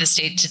compelled by the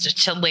state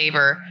to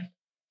labor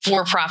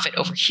for profit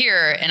over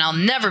here, and I'll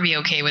never be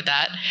okay with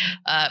that.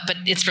 But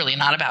it's really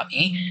not about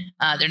me.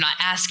 They're not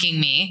asking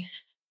me.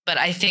 But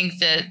I think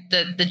that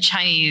the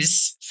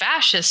Chinese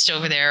fascists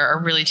over there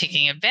are really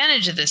taking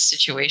advantage of this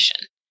situation,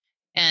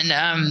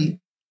 and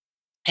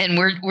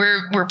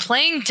we're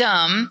playing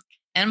dumb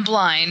and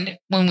blind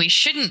when we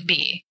shouldn't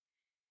be,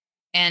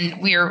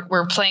 and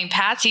we're playing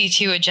patsy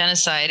to a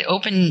genocide,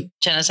 open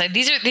genocide.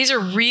 These are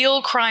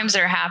real crimes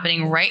that are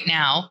happening right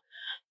now,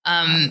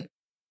 and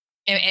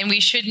we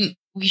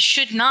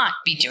should not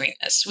be doing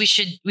this. We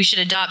should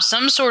adopt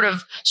some sort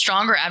of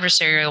stronger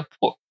adversarial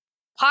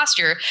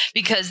posture,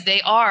 because they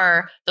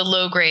are the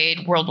low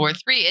grade World War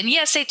III. And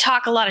yes, they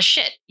talk a lot of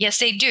shit. Yes,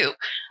 they do.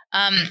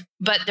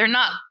 But they're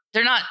not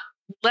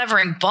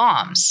levering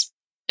bombs.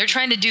 They're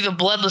trying to do the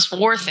bloodless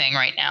war thing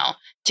right now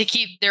to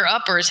keep their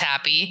uppers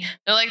happy.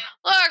 They're like,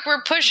 look,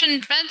 we're pushing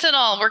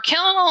fentanyl. We're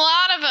killing a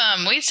lot of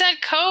them. We said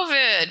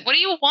COVID. What do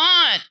you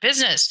want?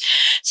 Business.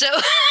 So,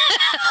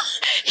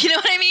 you know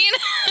what I mean?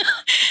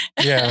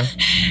 Yeah.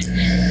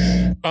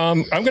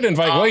 I'm going to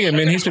invite William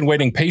in. He's been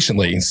waiting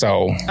patiently.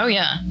 So. Oh,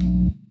 yeah.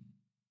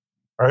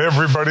 All right,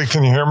 everybody.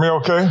 Can you hear me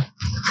okay?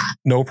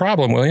 No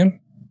problem, William.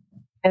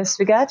 Yes,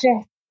 we got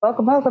you.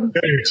 Welcome.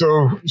 Hey,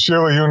 so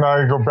Sheila, you and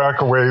I go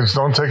back a ways.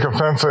 Don't take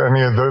offense at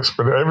any of this,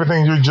 but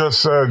everything you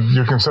just said,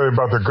 you can say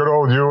about the good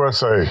old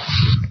USA.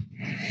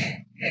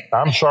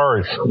 I'm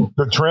sorry.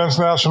 The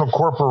transnational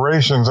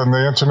corporations and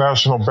the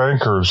international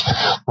bankers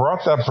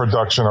brought that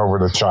production over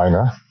to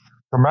China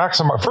to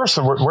maximize. First,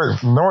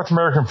 North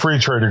American Free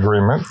Trade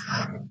Agreement.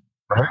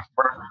 Right?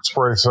 What does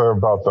Spray say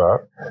about that?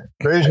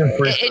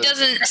 It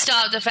doesn't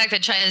stop the fact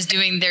that China's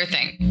doing their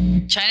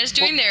thing. China's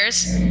doing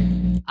theirs.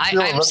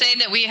 I'm saying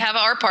that we have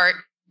our part,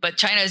 but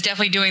China is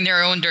definitely doing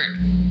their own dirt.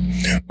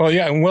 Well,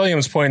 yeah, and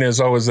William's point is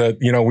always that,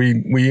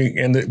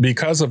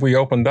 because we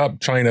opened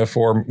up China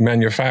for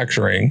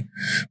manufacturing,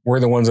 we're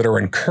the ones that are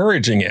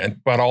encouraging it.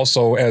 But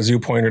also, as you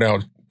pointed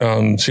out,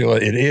 Sheila,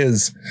 it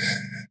is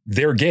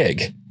their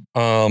gig.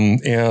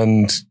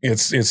 And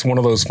it's one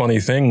of those funny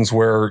things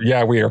where,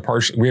 yeah, we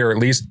are at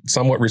least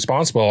somewhat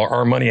responsible.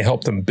 Our money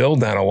helped them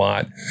build that a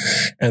lot.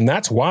 And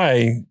that's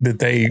why that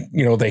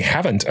they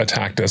haven't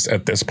attacked us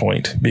at this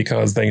point,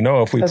 because they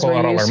know if we pull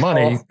out all our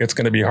money, it's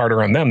going to be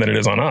harder on them than it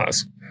is on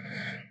us.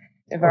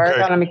 If our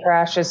economy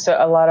crashes, so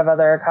a lot of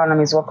other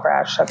economies will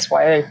crash. That's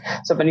why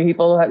so many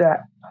people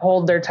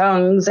hold their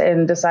tongues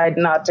and decide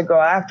not to go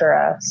after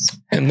us.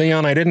 And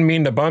Leon, I didn't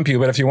mean to bump you,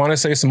 but if you want to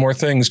say some more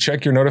things,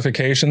 check your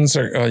notifications.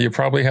 You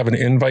probably have an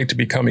invite to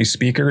become a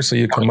speaker, so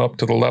you come up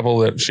to the level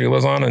that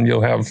Sheila's on, and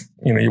you'll have,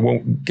 you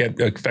won't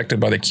get affected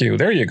by the queue.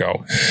 There you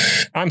go.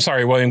 I'm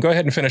sorry, William. Go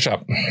ahead and finish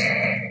up.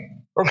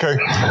 Okay.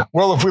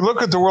 Well, if we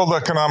look at the World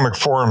Economic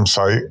Forum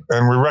site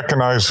and we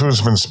recognize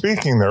who's been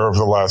speaking there over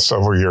the last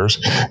several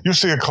years, you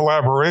see a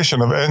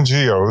collaboration of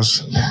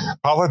NGOs,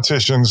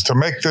 politicians to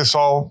make this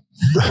all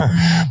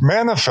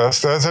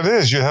manifest as it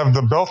is. You have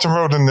the Belt and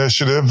Road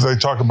Initiative they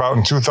talk about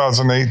in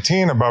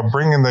 2018 about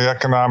bringing the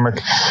economic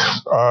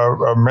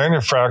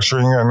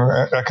manufacturing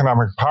and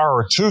economic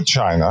power to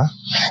China.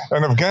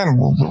 And again,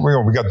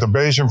 we got the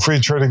Bayesian Free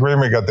Trade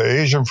Agreement, we got the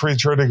Asian Free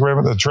Trade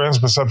Agreement, the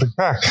Trans-Pacific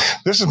Pact.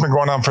 This has been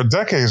going on for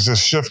decades,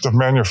 this shift of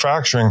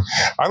manufacturing.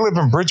 I live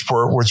in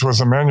Bridgeport, which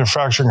was a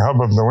manufacturing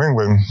hub of New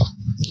England,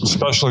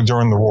 especially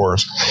during the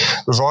wars.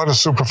 There's a lot of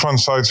Superfund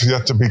sites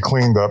yet to be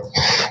cleaned up.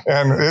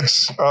 And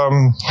it's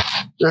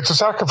a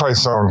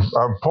sacrifice zone.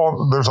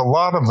 Paul, there's a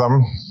lot of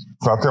them.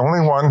 It's not the only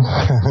one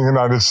in the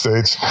United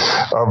States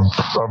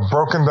of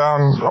broken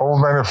down old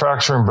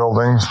manufacturing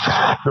buildings.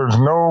 There's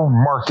no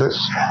market.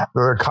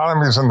 The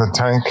economy's in the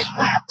tank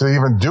to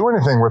even do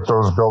anything with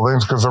those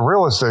buildings because the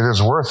real estate is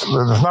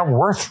it's not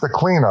worth the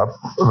cleanup.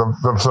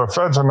 The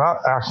feds are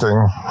not acting.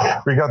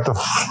 We got the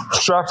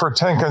Stratford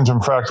tank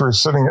engine factory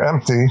sitting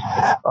empty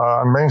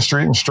on Main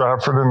Street in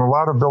Stratford and a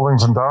lot of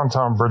buildings in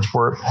downtown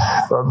Bridgeport.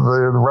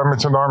 The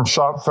Remington Arms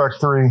Shop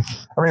Factory.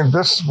 I mean,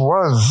 this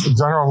was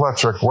General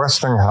Electric,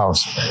 Westinghouse.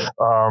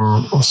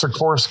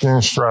 Sikorsky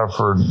in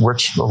Stratford,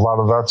 which a lot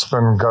of that's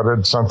been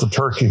gutted, sent to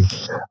Turkey.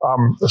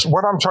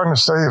 What I'm trying to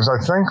say is I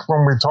think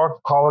when we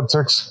talk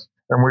politics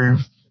and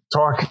we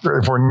talk,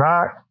 if we're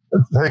not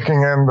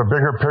taking in the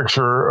bigger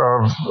picture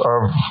of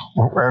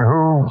and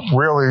who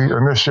really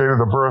initiated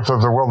the birth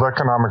of the World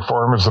Economic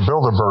Forum is the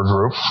Bilderberg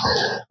Group.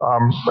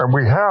 And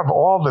we have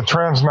all the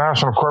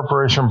transnational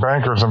corporation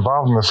bankers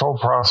involved in this whole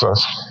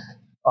process.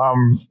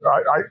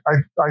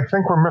 I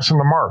think we're missing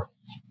the mark.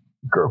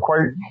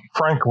 Quite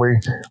frankly,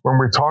 when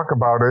we talk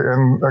about it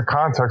in the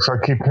context I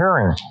keep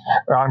hearing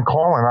on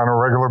calling on a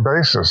regular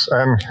basis.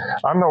 And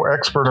I'm no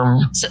expert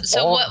in...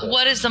 So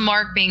what is the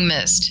mark being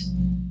missed?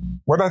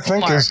 What I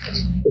think is,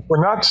 if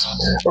we're not,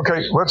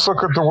 okay, let's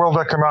look at the World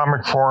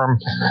Economic Forum,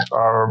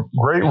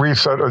 Great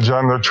Reset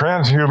agenda,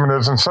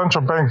 transhumanism,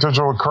 central bank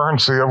digital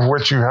currency, of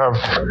which you have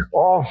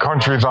all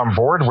countries on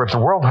board with, the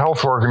World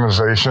Health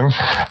Organization.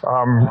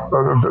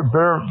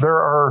 There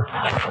are,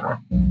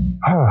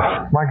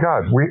 my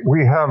God,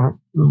 we have,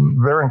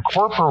 they're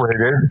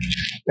incorporated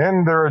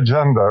in their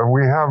agenda.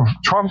 We have,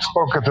 Trump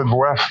spoke at the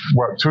WEF,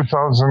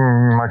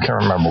 2000, I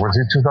can't remember, was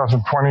he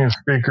 2020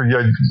 speaker?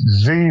 Yeah,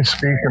 Z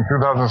speak in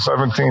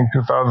 2017,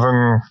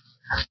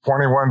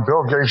 2021,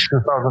 Bill Gates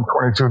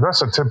 2022. That's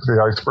the tip of the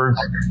iceberg.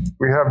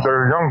 We have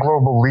their young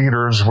global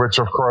leaders, which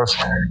of course,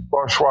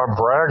 Klaus Schwab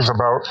brags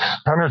about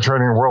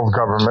penetrating world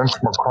governments.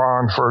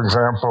 Macron, for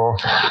example,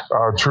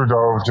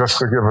 Trudeau, just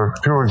to give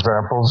two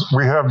examples.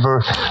 We have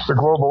the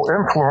global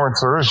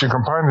influencers. You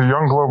combine the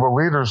young global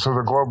leaders to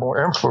the global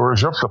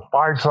influencers, you're up to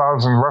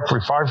roughly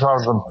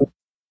 5,000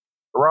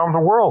 around the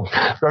world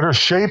that are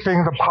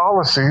shaping the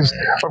policies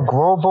of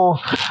global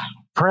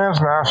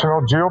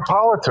transnational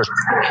geopolitics.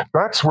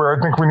 That's where I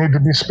think we need to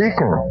be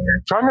speaking.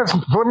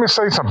 Let me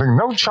say something.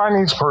 No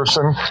Chinese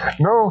person,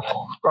 no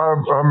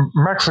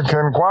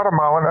Mexican,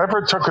 Guatemalan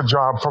ever took a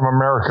job from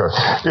America.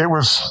 It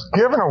was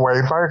given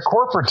away by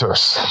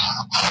corporatists.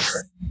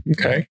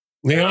 Okay.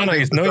 Leon,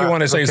 I know you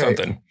want to say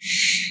something.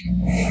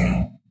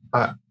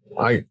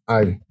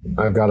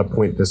 I've got to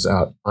point this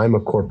out. I'm a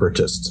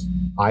corporatist.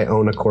 I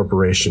own a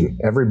corporation.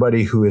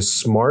 Everybody who is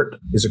smart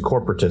is a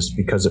corporatist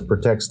because it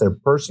protects their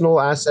personal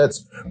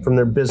assets from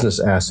their business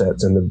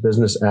assets and their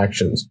business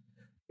actions.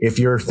 If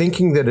you're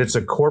thinking that it's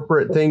a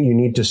corporate thing, you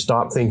need to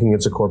stop thinking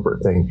it's a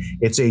corporate thing.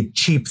 It's a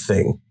cheap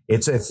thing.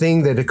 It's a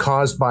thing that is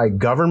caused by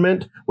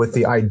government with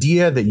the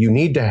idea that you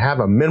need to have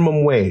a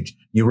minimum wage.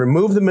 You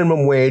remove the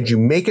minimum wage, you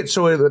make it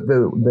so that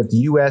the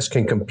U.S.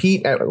 can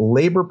compete at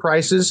labor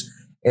prices,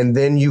 and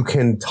then you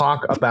can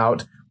talk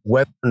about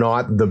whether or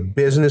not the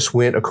business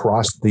went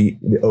across the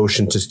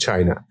ocean to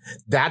China.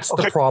 That's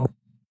the problem.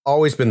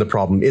 Always been the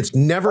problem. It's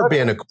never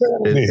been a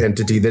corporate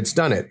entity that's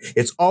done it.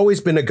 It's always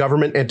been a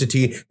government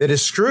entity that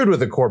is screwed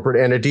with a corporate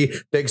entity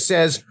that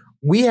says,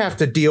 we have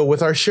to deal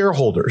with our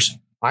shareholders.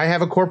 I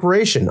have a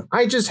corporation.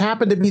 I just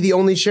happen to be the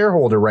only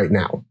shareholder right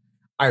now.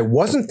 I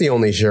wasn't the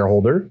only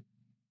shareholder.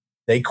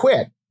 They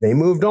quit. They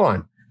moved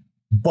on.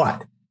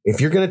 But if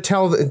you're going to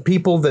tell the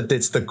people that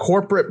it's the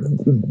corporate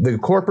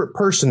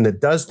person that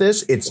does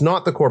this, it's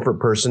not the corporate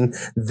person.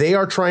 They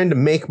are trying to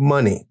make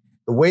money.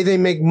 The way they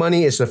make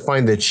money is to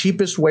find the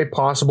cheapest way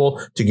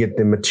possible to get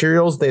the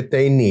materials that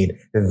they need.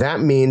 And that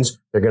means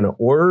they're going to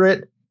order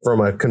it from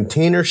a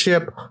container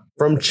ship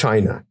from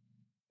China.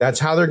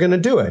 That's how they're going to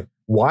do it.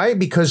 Why?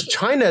 Because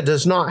China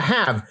does not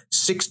have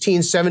 $16,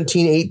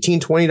 $17, $18,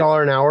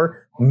 $20 an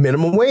hour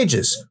minimum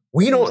wages.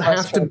 We don't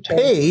have to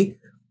pay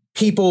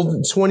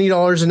people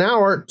 $20 an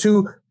hour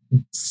to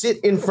sit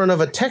in front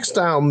of a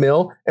textile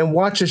mill and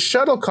watch a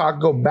shuttlecock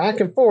go back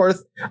and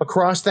forth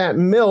across that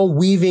mill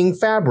weaving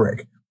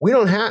fabric. We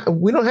don't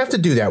have to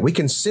do that. We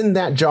can send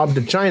that job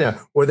to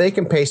China, or they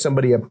can pay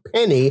somebody a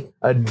penny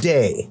a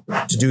day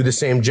to do the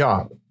same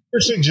job. You're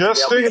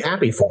suggesting they'll be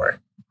happy for it.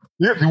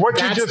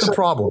 That's the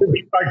problem.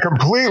 I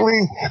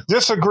completely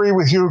disagree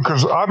with you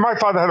because my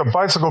father had a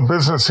bicycle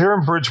business here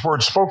in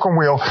Bridgeport, Spoke and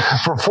Wheel,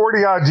 for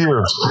 40 odd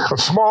years, a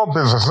small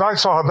business. And I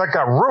saw how that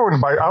got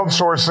ruined by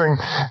outsourcing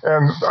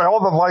and all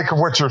the like of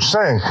what you're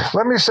saying.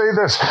 Let me say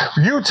this.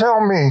 You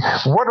tell me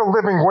what a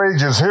living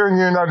wage is here in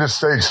the United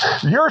States.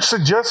 You're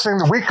suggesting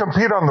that we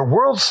compete on the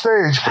world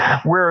stage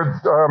where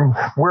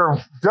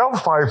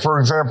Delphi, for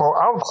example,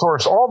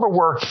 outsource all the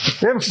work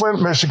in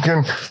Flint,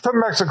 Michigan to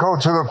Mexico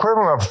to the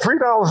equivalent of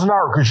 $3 an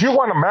hour because you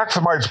want to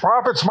maximize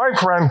profits, my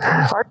friend.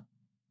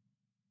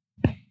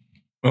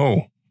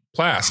 Oh,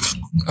 Plast.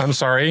 I'm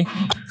sorry.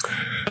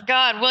 Oh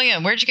God,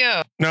 William, where'd you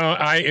go? No,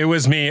 it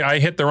was me. I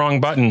hit the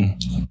wrong button.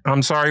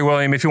 I'm sorry,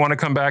 William. If you want to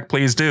come back,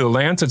 please do.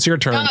 Lance, it's your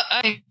turn.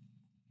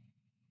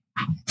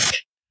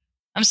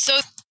 I'm so.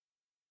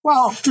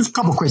 Well, just a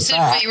couple quick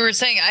facts. What you were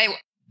saying,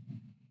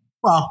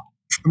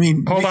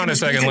 hold on a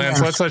second, Lance.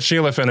 Let's let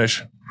Sheila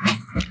finish.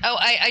 Oh,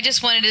 I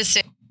just wanted to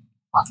say,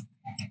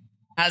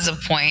 as a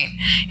point,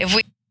 if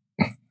we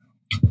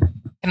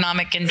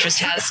economic interest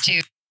has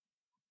to,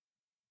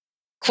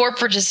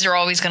 corporates are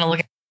always going to look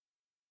at.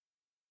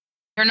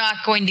 They're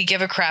not going to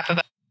give a crap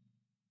about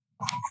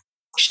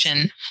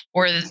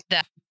or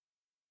that.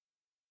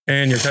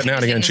 And you're cutting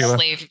out again, Sheila.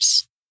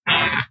 Slaves.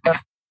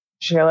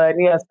 Sheila,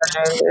 yes,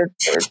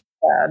 it's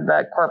sad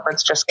that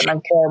corporate's just going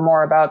to care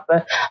more about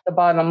the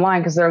bottom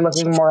line because they're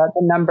looking more at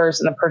the numbers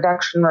and the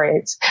production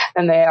rates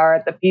than they are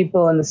at the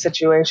people and the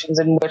situations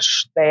in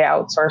which they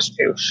outsource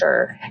to.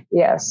 Sure,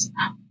 yes.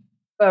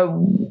 But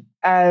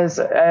as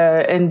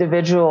an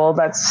individual,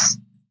 that's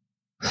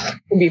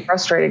can be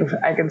frustrating.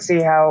 I can see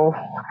how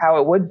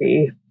it would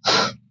be.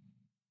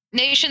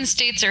 Nation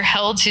states are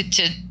held to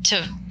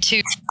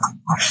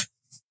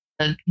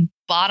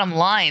bottom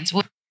lines.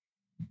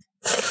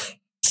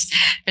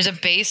 There's a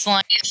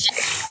baseline,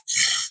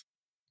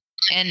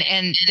 and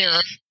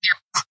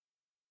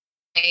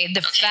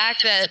the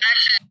fact that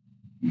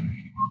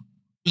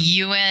the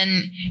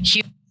UN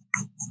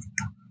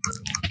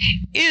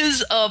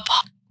is up.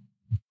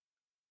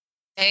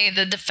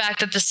 The fact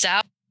that the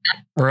South.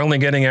 We're only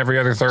getting every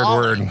other third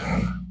word.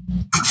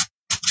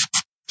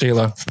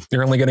 Sheila,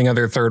 you're only getting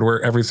every third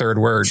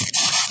word.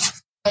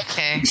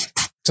 Okay.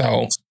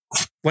 So,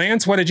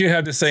 Lance, what did you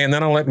have to say? And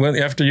then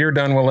after you're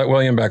done, we'll let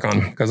William back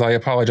on because I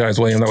apologize,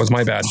 William. That was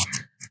my bad.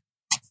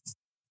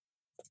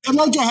 I'd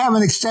like to have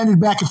an extended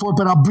back and forth,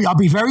 but I'll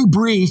be very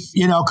brief,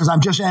 because I'm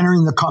just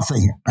entering the cuff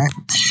thing here, right?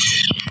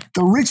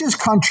 The richest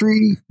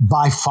country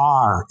by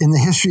far in the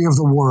history of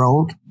the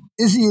world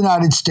is the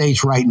United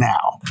States right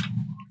now.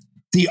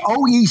 The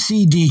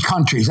OECD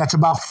countries, that's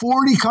about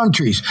 40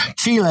 countries,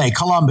 Chile,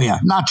 Colombia,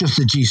 not just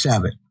the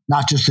G7,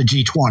 not just the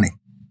G20.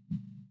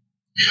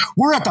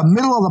 We're at the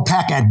middle of the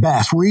pack at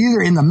best. We're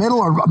either in the middle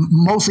or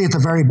mostly at the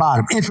very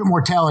bottom. Infant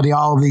mortality,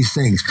 all of these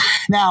things.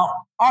 Now,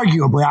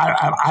 arguably,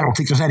 I don't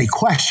think there's any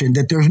question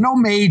that there's no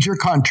major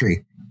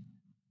country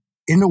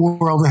in the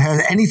world that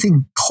has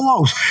anything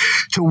close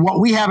to what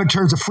we have in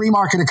terms of free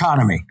market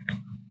economy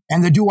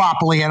and the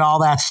duopoly and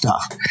all that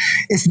stuff.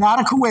 It's not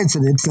a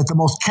coincidence that the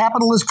most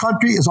capitalist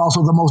country is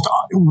also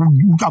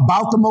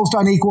about the most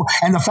unequal,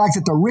 and the fact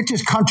that the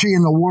richest country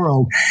in the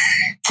world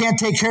can't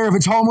take care of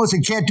its homeless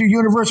and can't do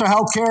universal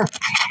health care.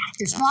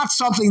 It's not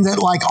something that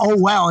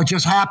it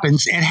just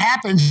happens. It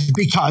happens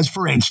because,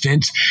 for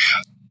instance,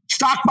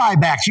 stock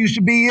buybacks used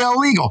to be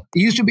illegal. It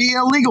used to be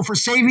illegal for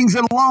savings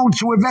and loans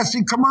to invest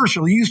in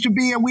commercial. It used to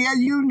be, we had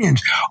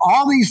unions.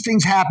 All these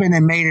things happened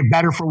and made it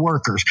better for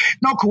workers.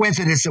 No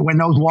coincidence that when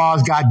those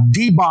laws got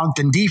debunked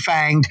and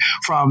defanged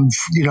from,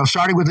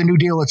 starting with the New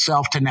Deal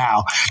itself to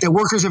now, that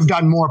workers have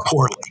done more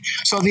poorly.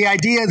 So the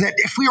idea that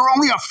if we were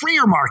only a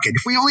freer market,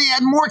 if we only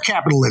had more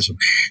capitalism,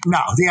 no,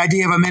 the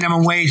idea of a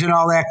minimum wage and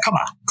all that, come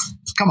on.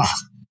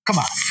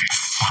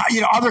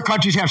 Other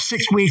countries have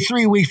 6 weeks,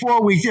 3 weeks,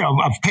 4 weeks,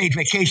 of paid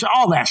vacation,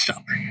 all that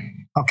stuff.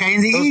 Okay.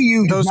 And the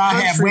EU does not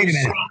have, wait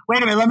a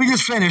minute, let me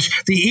just finish.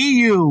 The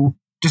EU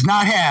does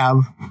not have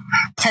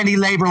penny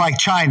labor like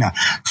China.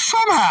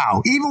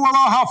 Somehow, even with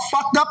all how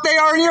fucked up they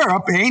are in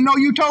Europe, it ain't no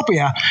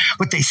utopia,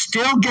 but they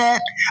still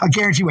get a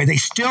guarantee way. They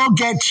still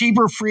get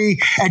cheaper free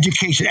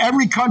education.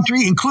 Every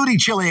country, including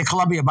Chile and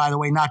Colombia, by the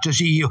way, not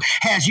just EU,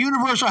 has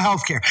universal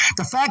health care.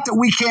 The fact that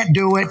we can't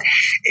do it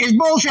is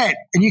bullshit.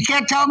 And you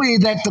can't tell me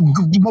that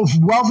the most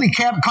wealthy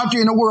country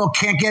in the world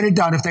can't get it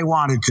done if they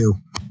wanted to.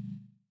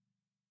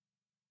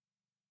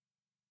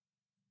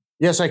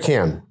 Yes, I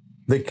can.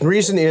 The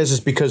reason is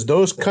because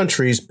those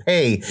countries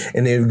pay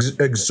an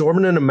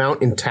exorbitant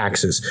amount in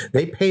taxes.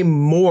 They pay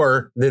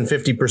more than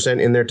 50%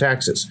 in their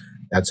taxes.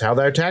 That's how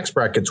their tax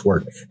brackets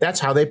work. That's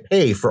how they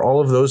pay for all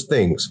of those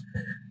things.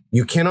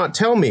 You cannot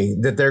tell me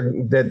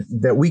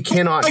that we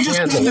cannot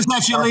handle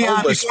our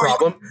homeless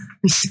problem.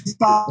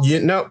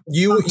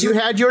 You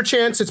had your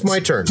chance. It's my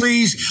turn.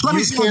 Please, let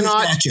me say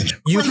this.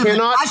 You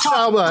cannot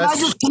tell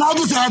us. Can I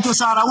just add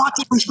this on? I want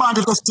to respond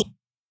to this.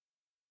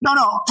 No,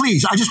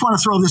 please. I just want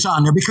to throw this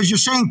on there because you're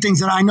saying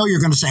things that I know you're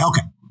going to say. Okay.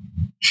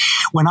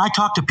 When I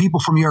talk to people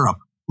from Europe,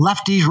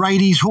 lefties,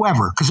 righties,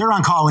 whoever, because they're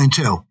on call in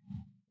too,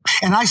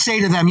 And I say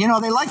to them,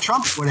 they like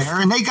Trump over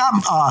there, and they got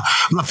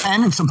Le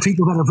Pen and some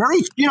people that are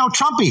very,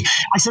 Trumpy.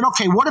 I said,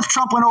 okay, what if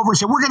Trump went over and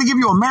said, we're going to give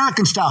you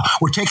American style.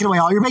 We're taking away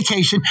all your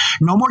vacation,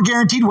 no more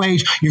guaranteed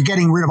wage. You're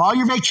getting rid of all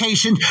your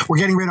vacation. We're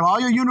getting rid of all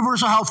your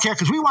universal health care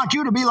because we want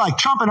you to be like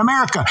Trump in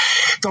America.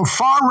 The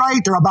far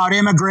right, they're about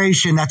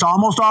immigration. That's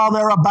almost all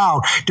they're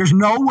about. There's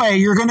no way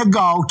you're going to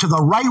go to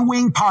the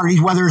right-wing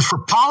parties, whether it's for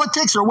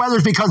politics or whether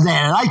it's because they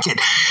like it.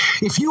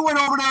 If you went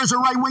over there as a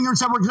right-winger and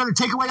said, we're going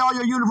to take away all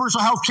your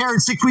universal health care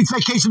and 6 weeks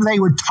vacation, they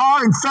would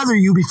tar and feather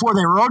you before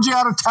they rode you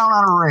out of town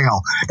on a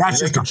rail. That's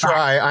just a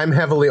try. I'm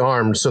heavily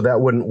armed, so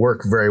that wouldn't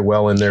work very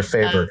well in their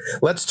favor.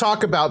 Let's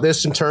talk about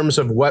this in terms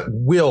of what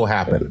will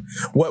happen.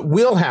 What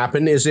will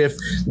happen is if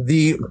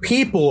the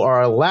people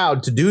are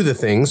allowed to do the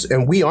things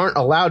and we aren't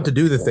allowed to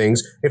do the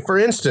things. If, for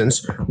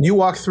instance, you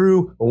walk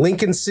through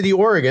Lincoln City,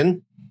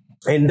 Oregon,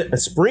 and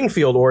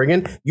Springfield,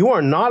 Oregon, you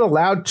are not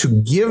allowed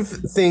to give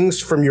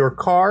things from your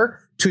car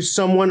to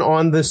someone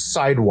on the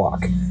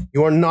sidewalk.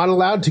 You are not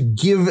allowed to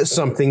give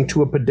something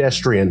to a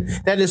pedestrian.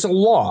 That is a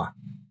law.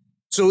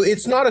 So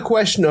it's not a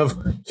question of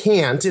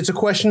can't, it's a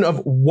question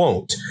of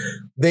won't.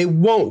 They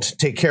won't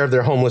take care of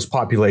their homeless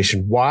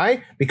population.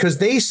 Why? Because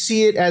they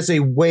see it as a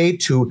way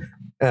to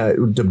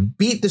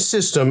beat the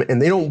system,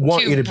 and they don't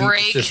want you to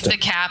beat the system. The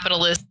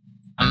capitalist.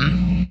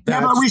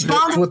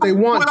 That's what they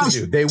want to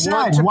do. They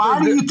want to why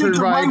do you think the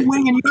right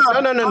wing in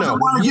Europe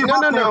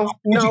No.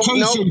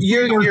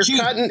 You're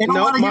cutting.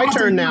 No, my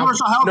turn now.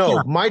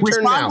 No, my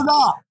turn now.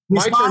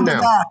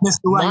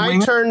 My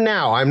turn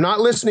now. I'm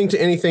not listening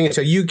to anything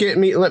until you get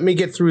me. Let me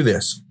get through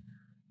this.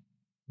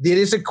 It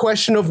is a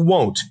question of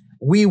won't.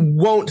 We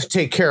won't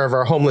take care of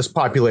our homeless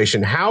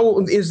population.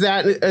 How is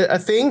that a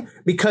thing?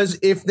 Because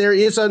if there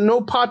is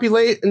no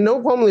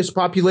homeless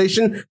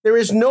population, there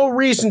is no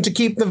reason to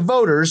keep the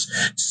voters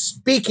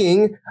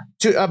speaking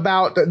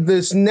about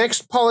this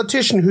next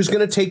politician who's going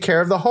to take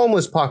care of the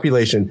homeless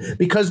population.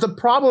 Because the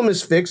problem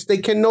is fixed, they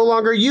can no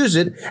longer use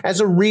it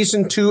as a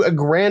reason to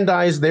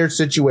aggrandize their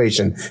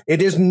situation.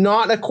 It is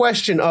not a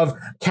question of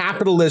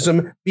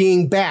capitalism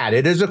being bad.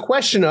 It is a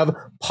question of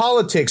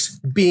politics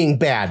being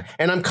bad.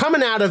 And I'm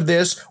coming out of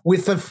this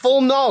with the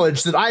full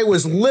knowledge that I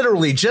was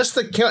literally just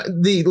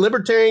the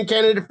libertarian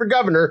candidate for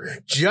governor,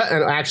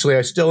 and actually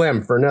I still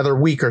am for another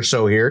week or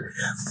so here,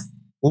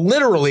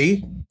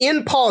 literally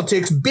in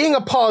politics, being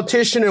a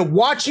politician and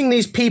watching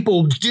these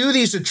people do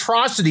these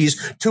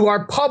atrocities to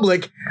our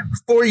public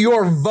for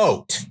your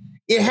vote.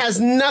 It has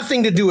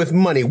nothing to do with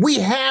money. We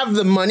have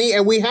the money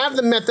and we have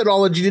the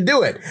methodology to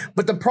do it.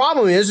 But the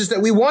problem is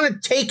that we want to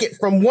take it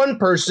from one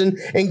person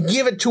and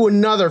give it to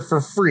another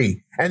for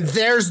free. And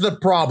there's the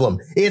problem.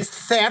 It's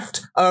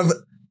theft of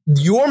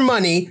your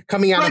money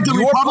coming out of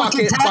your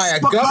pocket by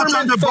a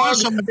government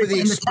fund for the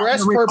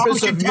express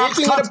purpose of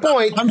making it a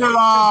point to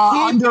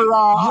keep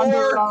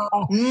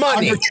your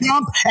money under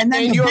Trump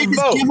and your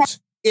vote.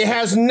 It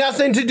has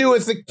nothing to do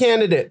with the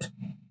candidate,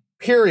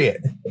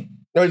 period.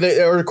 Or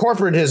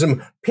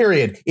corporatism,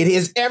 period. It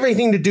has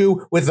everything to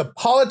do with the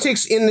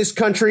politics in this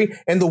country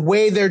and the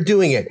way they're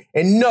doing it.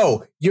 And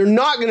no, you're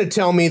not going to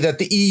tell me that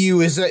the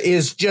EU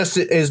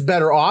is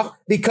better off,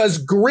 because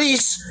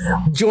Greece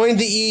joined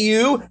the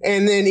EU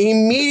and then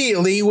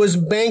immediately was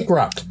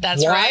bankrupt.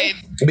 That's right.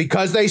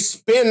 Because they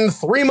spend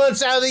 3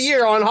 months out of the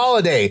year on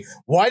holiday.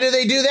 Why do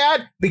they do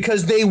that?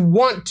 Because they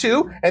want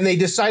to, and they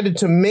decided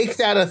to make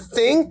that a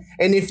thing.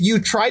 And if you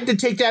tried to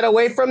take that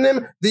away from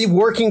them, the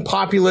working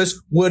populace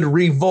would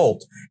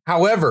revolt.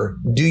 However,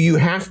 do you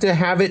have to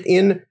have it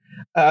in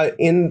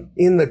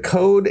the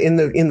code, in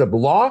the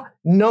law?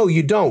 No,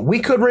 you don't. We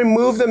could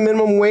remove the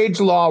minimum wage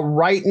law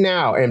right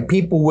now, and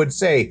people would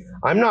say,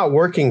 I'm not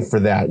working for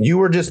that. You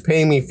were just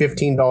paying me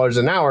 $15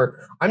 an hour.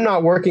 I'm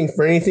not working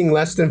for anything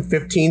less than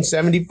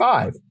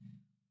 $15.75.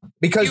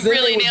 Because then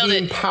they would be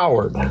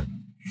empowered.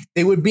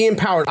 They would be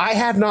empowered. I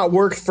have not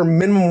worked for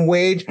minimum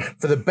wage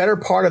for the better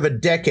part of a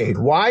decade.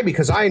 Why?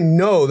 Because I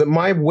know that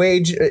my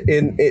wage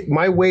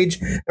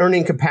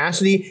earning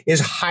capacity is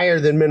higher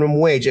than minimum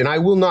wage, and I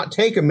will not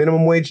take a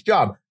minimum wage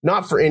job,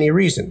 not for any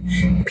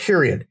reason.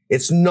 Period.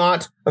 It's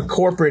not a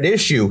corporate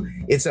issue.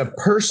 It's a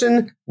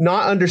person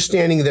not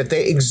understanding that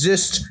they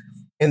exist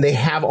and they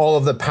have all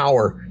of the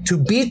power to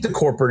beat the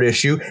corporate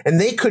issue, and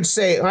they could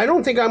say, I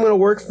don't think I'm going to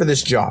work for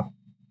this job.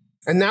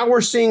 And now we're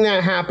seeing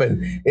that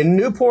happen. In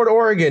Newport,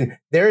 Oregon,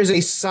 there is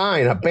a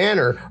sign, a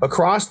banner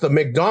across the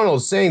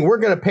McDonald's saying we're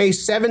going to pay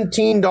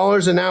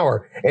 $17 an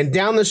hour. And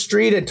down the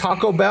street at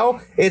Taco Bell,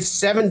 it's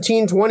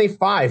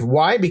 $17.25.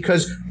 Why?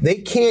 Because they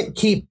can't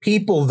keep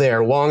people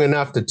there long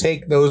enough to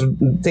take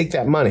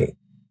that money.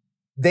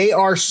 They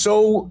are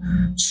so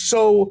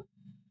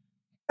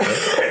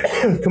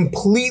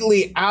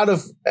completely out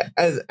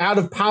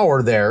of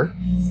power there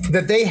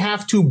that they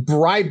have to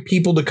bribe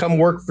people to come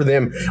work for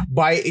them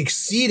by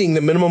exceeding the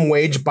minimum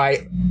wage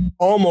by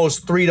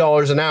almost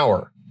 $3 an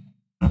hour.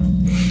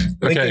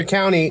 Lincoln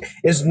County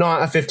is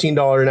not a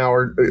 $15 an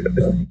hour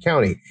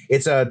county.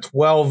 It's a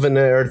 $12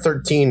 or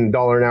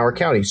 $13 an hour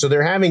county. So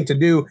they're having to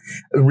do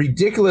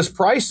ridiculous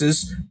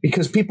prices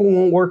because people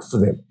won't work for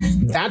them.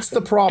 That's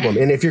the problem.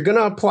 And if you're going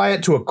to apply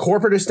it to a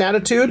corporatist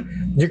attitude,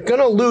 you're going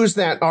to lose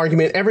that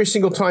argument every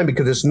single time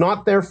because it's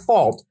not their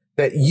fault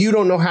that you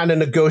don't know how to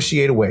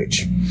negotiate a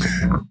wage.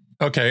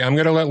 Okay, I'm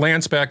going to let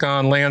Lance back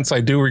on. Lance,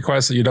 I do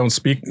request that you don't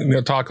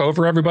talk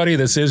over everybody.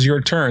 This is your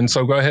turn,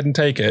 so go ahead and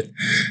take it.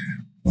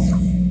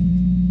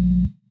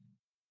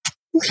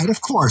 Right,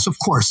 of course.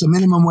 The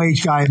minimum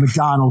wage guy at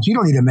McDonald's, you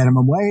don't need a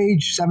minimum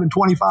wage,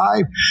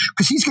 $7.25,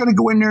 because he's going to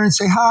go in there and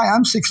say, "Hi,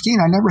 I'm 16.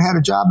 I never had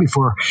a job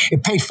before.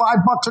 It pays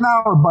 $5 an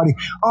hour, buddy."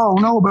 "Oh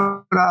no,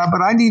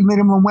 but I need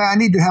minimum wage. I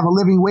need to have a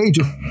living wage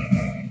of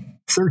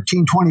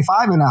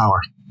 $13.25 an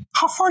hour."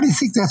 How far do you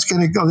think that's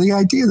going to go? The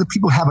idea that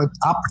people have an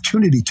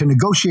opportunity to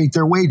negotiate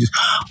their wages.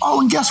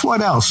 Oh, and guess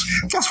what else?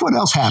 Guess what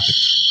else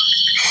happens?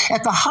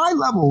 At the high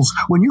levels,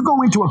 when you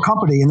go into a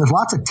company and there's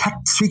lots of tech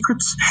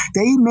secrets,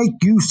 they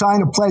make you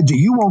sign a pledge that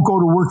you won't go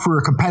to work for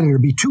a competitor.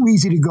 It'd be too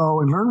easy to go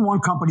and learn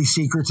one company's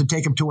secrets and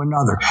take them to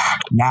another.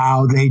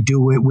 Now they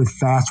do it with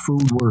fast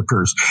food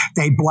workers.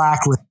 They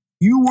blacklist.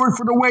 You work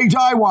for the wage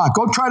I want.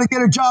 Go try to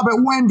get a job at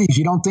Wendy's.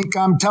 You don't think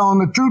I'm telling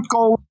the truth?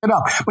 Go look it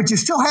up. But you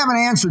still haven't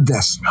answered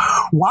this.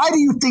 Why do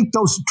you think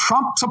those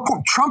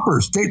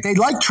Trumpers, they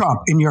like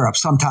Trump in Europe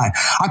sometimes?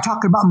 I'm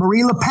talking about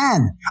Marie Le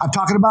Pen. I'm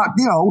talking about,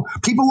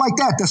 people like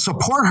that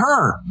support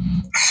her.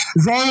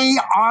 They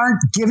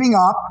aren't giving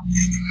up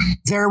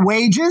their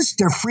wages,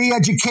 their free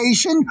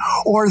education,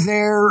 or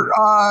their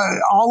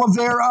all of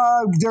their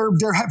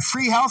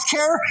free health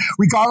care,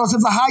 regardless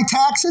of the high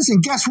taxes.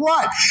 And guess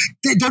what?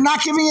 They're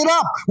not giving it up.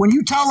 When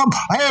you tell them,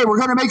 "Hey, we're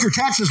going to make your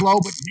taxes low,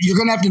 but you're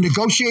going to have to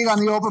negotiate on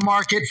the open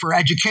market for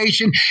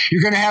education.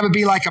 You're going to have it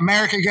be like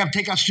America. You're going to have to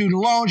take out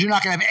student loans. You're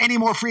not going to have any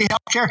more free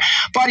health care."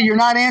 Buddy, you're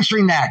not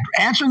answering that.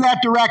 Answer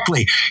that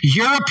directly.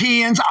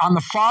 Europeans on the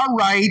far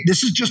right,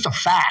 this is just a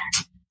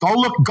fact.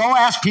 Go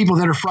ask people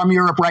that are from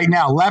Europe right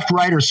now, left,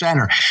 right, or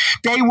center.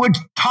 They would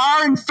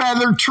tar and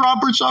feather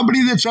Trump or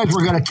somebody that says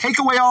we're going to take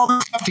away all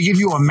this stuff to give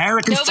you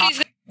American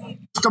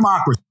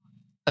democracy.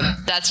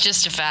 That's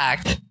just a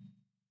fact.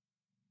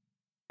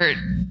 For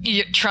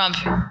Trump,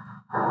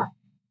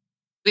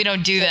 we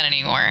don't do that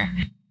anymore.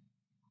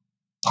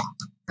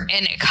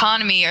 And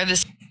economy are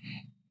those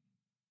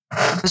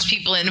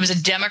people, and it was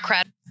a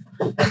Democratic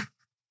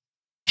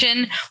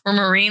election where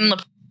Marine Le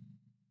Pen.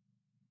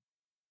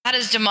 That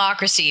is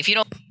democracy. If you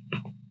don't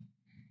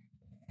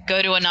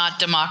go to a not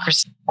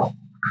democracy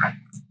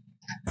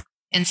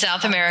in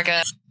South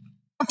America.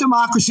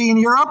 Democracy in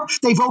Europe,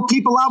 they vote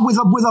people out with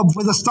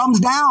a thumbs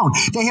down.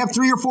 They have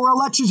 3 or 4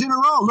 elections in a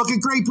row. Look at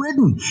Great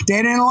Britain.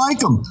 They didn't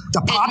like him.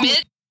 The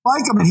populace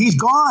like him, and he's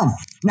gone.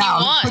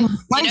 Now,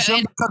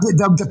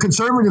 the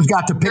conservatives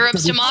got to pick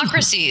Europe's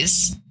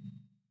democracies.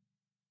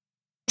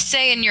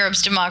 Say in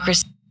Europe's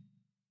democracy.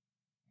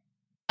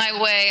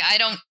 My way, I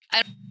don't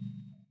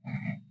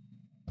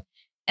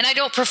and I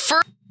don't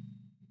prefer.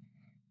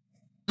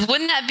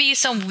 Wouldn't that be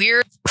some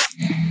weird?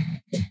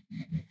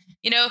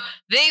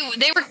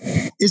 They were.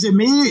 Is it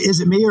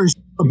me, or is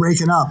Sheila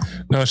breaking up?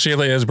 No,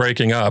 Sheila is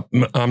breaking up.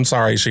 I'm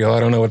sorry, Sheila. I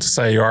don't know what to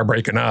say. You are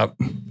breaking up.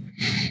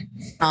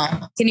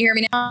 Can you hear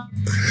me now?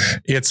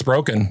 It's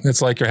broken.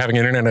 It's like you're having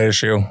an internet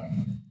issue.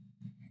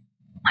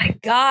 My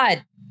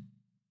God.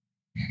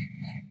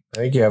 I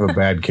think you have a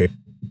bad case.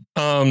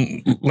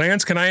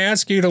 Lance, can I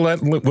ask you to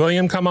let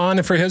William come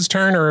on for his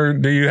turn, or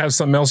do you have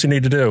something else you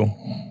need to do?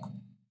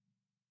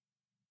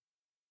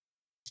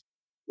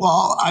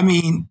 Well, I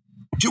mean,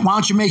 why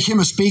don't you make him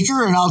a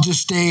speaker, and I'll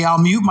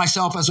mute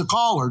myself as a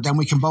caller. Then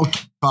we can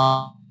both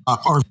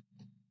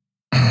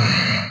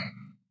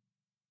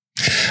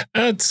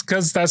That's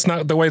because that's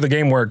not the way the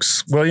game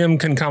works. William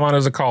can come on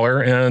as a caller,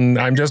 and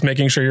I'm just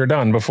making sure you're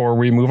done before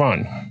we move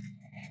on.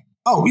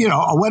 Oh,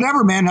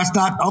 whatever, man. That's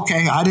not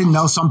okay. I didn't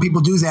know. Some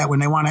people do that when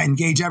they want to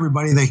engage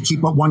everybody. They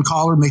keep up one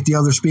caller, make the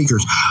other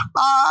speakers.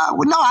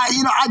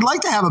 I'd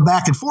like to have a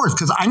back and forth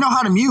because I know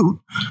how to mute.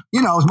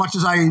 As much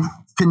as I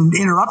can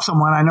interrupt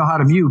someone, I know how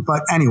to mute.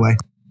 But anyway.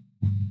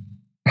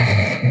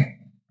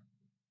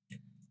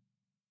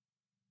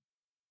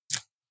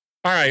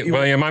 All right,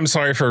 William, I'm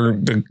sorry for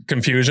the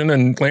confusion.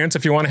 And Lance,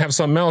 if you want to have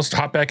something else,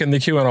 hop back in the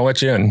queue and I'll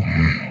let you in.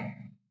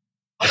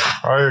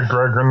 All right,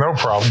 Gregor, no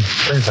problem.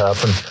 Things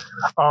happen.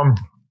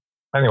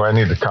 Anyway, I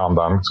need to calm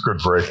down. It's a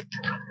good break.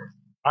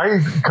 I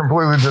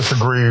completely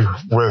disagree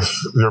with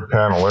your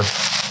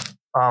panelists.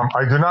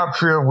 I do not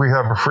feel we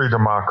have a free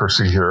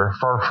democracy here.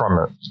 Far from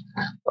it.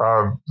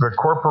 The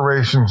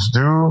corporations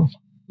do,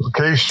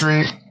 K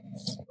Street,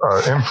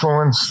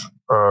 influence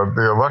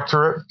the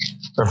electorate.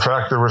 In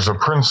fact, there was a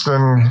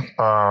Princeton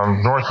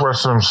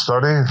Northwestern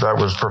study that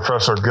was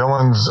Professor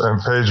Gillens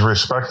and Page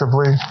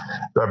respectively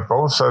that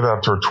both said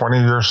after a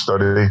 20-year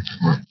study,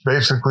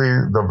 basically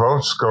the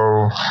votes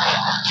go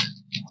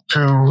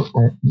to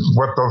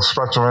what those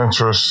special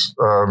interests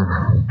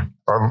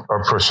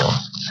are pushing.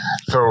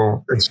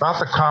 So it's not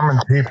the common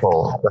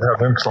people that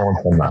have influence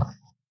in that.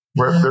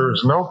 where there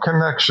is no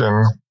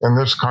connection in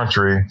this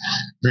country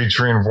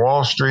between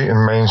Wall Street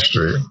and Main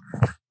Street.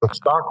 The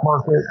stock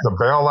market, the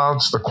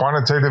bailouts, the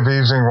quantitative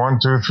easing, 1,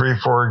 2, 3,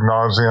 4 ad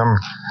nauseum,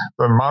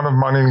 the amount of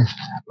money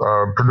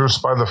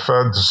produced by the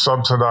Fed to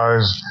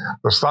subsidize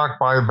the stock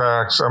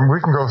buybacks, and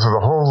we can go through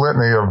the whole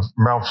litany of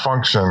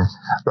malfunction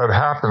that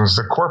happens.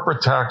 The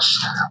corporate tax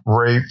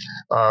rate,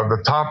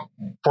 the top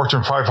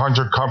Fortune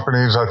 500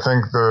 companies, I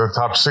think the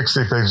top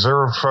 60 pay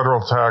zero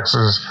federal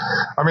taxes.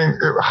 I mean,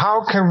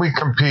 how can we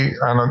compete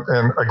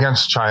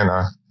against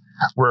China,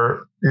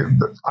 where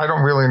I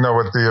don't really know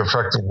what the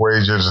effective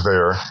wage is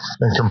there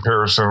in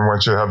comparison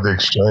once you have the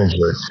exchange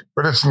rate,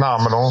 but it's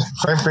nominal.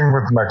 Same thing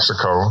with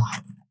Mexico.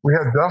 We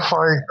had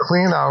Delphi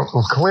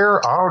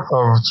clear out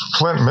of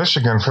Flint,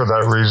 Michigan for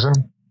that reason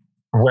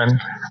when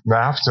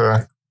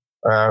NAFTA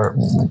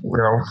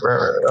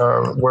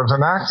was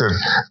enacted.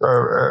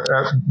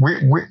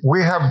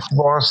 We have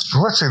lost,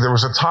 let's see, there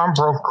was a Tom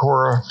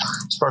Brocora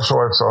special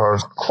I saw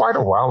quite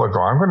a while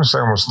ago. I'm going to say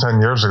almost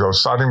 10 years ago,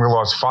 citing we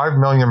lost 5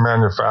 million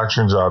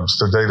manufacturing jobs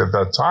to date at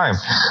that time.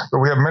 But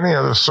we have many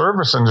other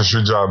service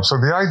industry jobs. So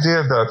the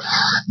idea that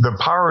the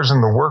power is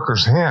in the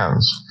workers'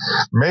 hands,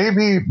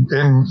 maybe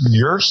in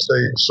your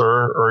state,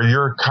 sir, or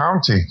your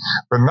county,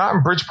 but not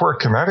in Bridgeport,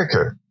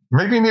 Connecticut.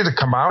 Maybe you need to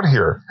come out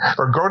here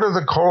or go to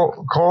the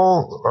coal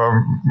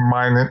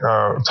mine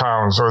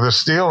towns or the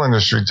steel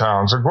industry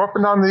towns or go up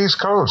and down the East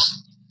Coast.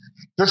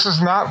 This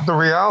is not the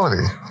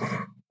reality.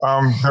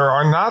 There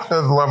are not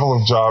the level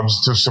of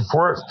jobs to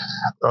support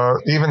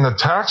even the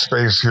tax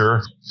base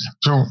here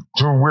to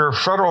where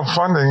federal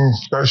funding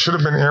that should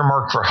have been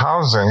earmarked for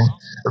housing,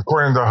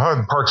 according to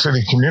HUD, Park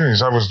City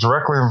Communities. I was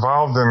directly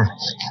involved in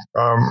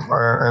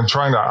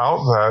trying to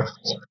out that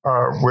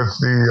with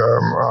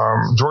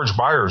the George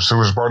Byers, who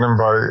was brought in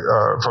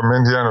from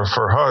Indiana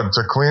for HUD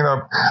to clean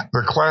up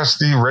the Class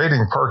D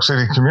rating Park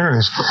City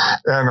Communities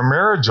and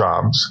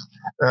AmeriJobs.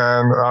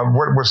 And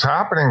what was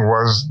happening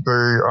was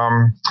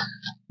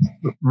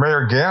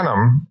Mayor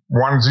Ganim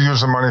wanted to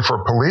use the money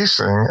for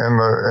policing in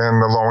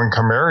the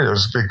low-income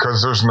areas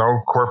because there's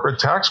no corporate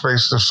tax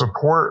base to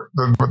support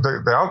the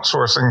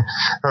outsourcing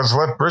has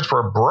left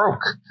Bridgeport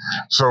broke.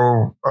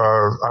 So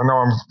I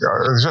know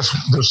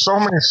there's so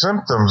many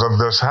symptoms of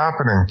this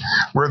happening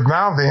where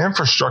now the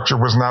infrastructure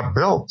was not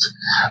built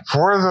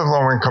for the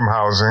low-income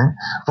housing,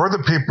 for the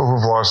people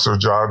who've lost their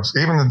jobs,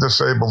 even the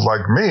disabled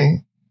like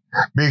me,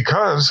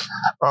 because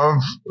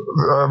of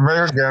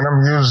Mayor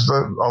Ganim used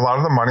a lot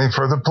of the money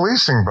for the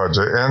policing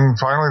budget. And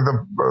finally,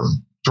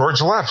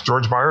 George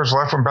Byers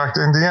left, went back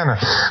to Indiana.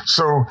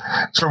 So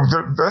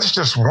that's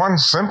just one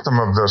symptom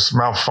of this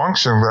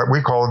malfunction that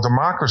we call a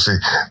democracy.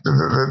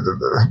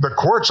 The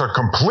courts are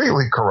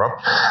completely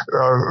corrupt.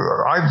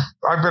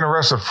 I've been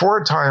arrested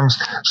 4 times,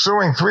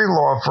 suing 3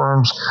 law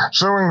firms,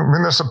 suing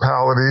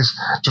municipalities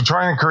to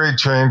try and create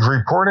change,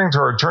 reporting to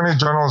our Attorney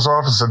General's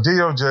office, the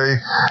DOJ.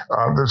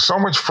 There's so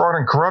much fraud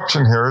and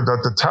corruption here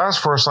that the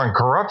Task Force on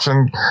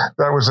Corruption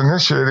that was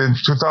initiated in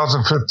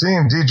 2015,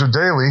 Deidre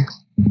Daley,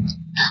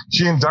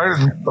 she indicted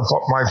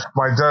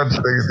my dad,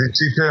 the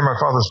CPA, my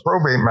father's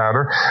probate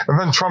matter, and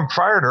then Trump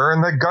fired her,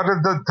 and they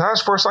gutted the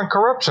Task Force on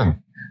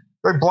Corruption.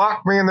 They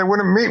blocked me, and they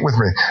wouldn't meet with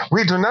me.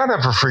 We do not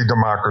have a free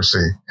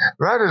democracy.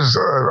 That is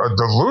a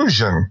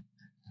delusion.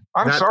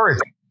 I'm sorry.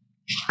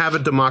 Have a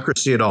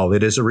democracy at all.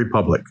 It is a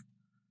republic.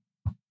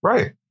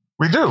 Right.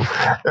 We do.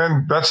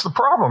 And that's the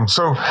problem.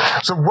 So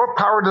what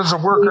power does a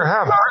worker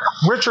have?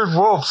 Richard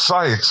Wolff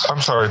cites,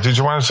 I'm sorry, did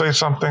you want to say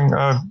something?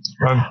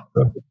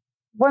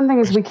 One thing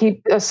is we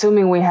keep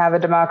assuming we have a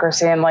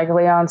democracy, and like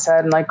Leon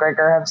said, and like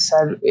Gregor have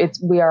said,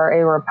 we are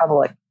a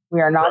republic.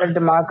 We are not a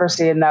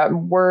democracy, and that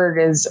word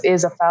is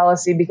a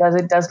fallacy because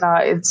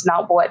it's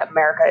not what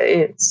America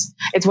is.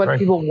 It's what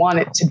people want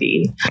it to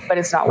be, but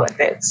it's not what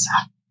it is.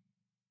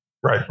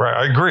 Right.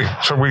 I agree.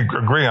 So we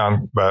agree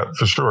on that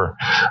for sure.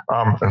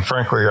 And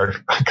frankly, I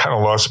kind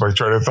of lost my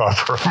train of thought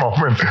for a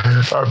moment.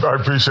 I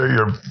appreciate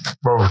you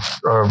both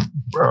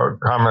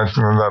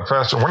commenting on that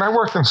faster. When I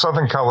worked in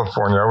Southern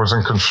California, I was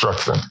in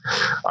construction.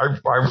 I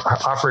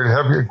operated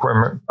heavy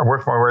equipment. I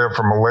worked my way up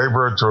from a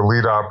laborer to a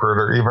lead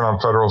operator, even on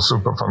federal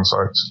Superfund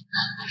sites.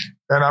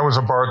 And I was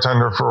a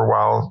bartender for a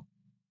while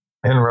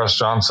in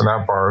restaurants and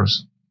at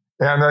bars.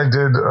 And I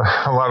did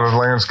a lot of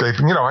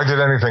landscaping. I did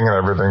anything and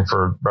everything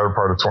for the better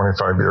part of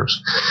 25 years.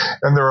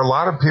 And there are a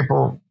lot of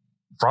people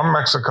from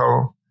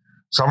Mexico,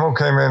 some who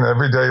came in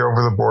every day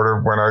over the border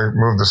when I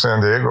moved to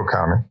San Diego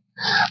County,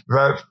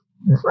 that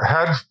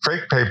had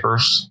fake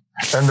papers.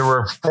 And there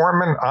were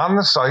foremen on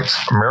the sites,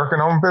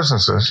 American-owned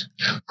businesses,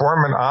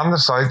 foremen on the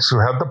sites who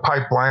had the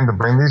pipeline to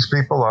bring these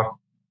people up.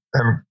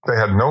 And they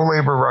had no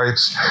labor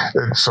rights.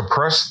 It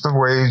suppressed the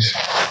wage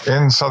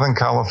in Southern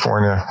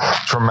California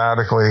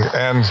dramatically,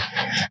 and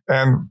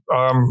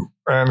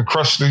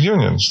crushed the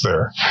unions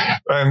there.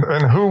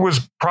 And who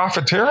was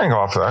profiteering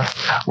off that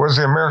was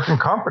the American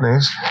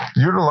companies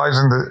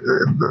utilizing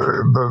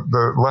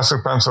the less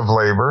expensive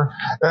labor.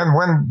 And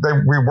when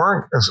we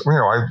weren't,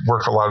 I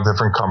worked for a lot of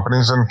different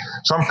companies, and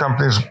some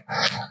companies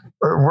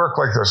work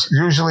like this.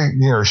 Usually,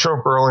 show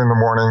up early in the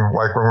morning,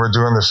 like when we were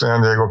doing the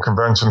San Diego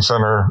Convention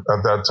Center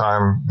at that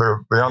time,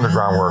 the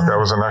underground work. I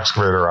was an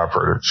excavator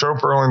operator. Show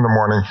up early in the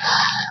morning.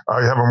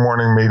 You have a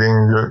morning meeting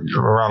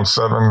around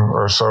 7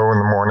 or so in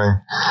the morning,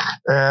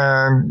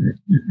 and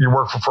you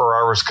work for 4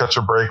 hours, catch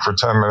a break for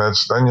 10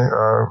 minutes, then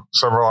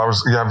several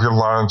hours, you have your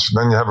lunch,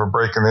 then you have a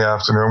break in the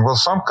afternoon. Well,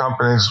 some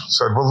companies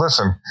said, well,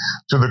 listen,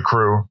 to the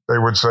crew, they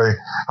would say,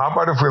 how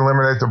about if we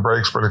eliminate the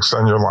breaks but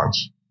extend your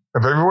lunch?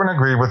 If everyone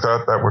agreed with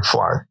that, that would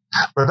fly.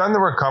 But then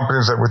there were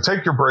companies that would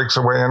take your breaks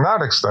away and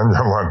not extend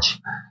your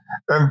lunch.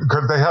 And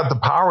because they had the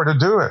power to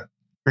do it,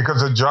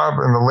 because the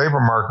job in the labor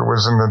market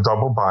was in the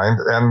double bind,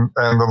 and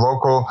the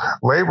local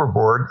labor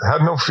board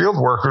had no field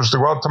workers to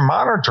go out to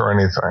monitor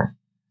anything.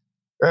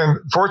 And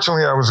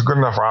fortunately, I was a good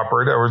enough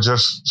operator. I would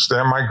just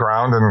stand my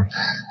ground and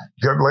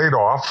get laid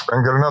off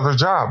and get another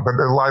job. But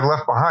I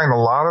left behind a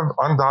lot of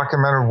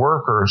undocumented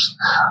workers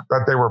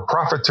that they were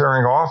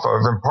profiteering off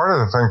of. And part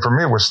of the thing for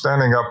me was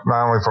standing up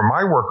not only for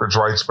my workers'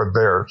 rights, but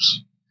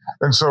theirs.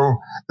 And so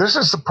this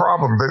is the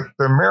problem.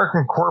 The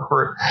American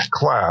corporate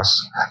class,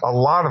 a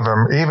lot of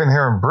them, even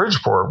here in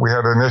Bridgeport, we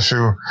had an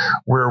issue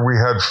where we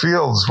had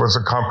Fields was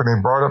a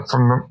company brought up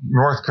from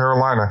North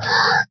Carolina.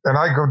 And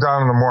I go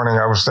down in the morning.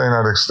 I was staying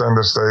at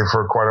Extended Stay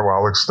for quite a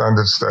while,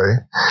 Extended Stay.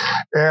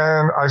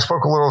 And I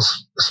spoke a little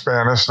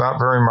Spanish, not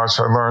very much.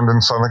 I learned in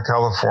Southern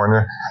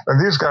California. And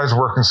these guys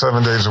were working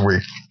 7 days a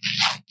week.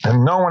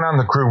 And no one on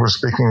the crew was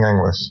speaking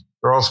English.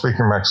 They're all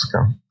speaking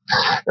Mexican.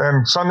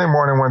 And Sunday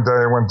morning, one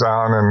day, I went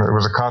down, and it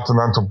was a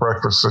continental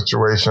breakfast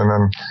situation,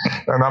 and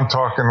I'm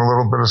talking a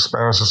little bit of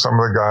Spanish to some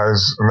of the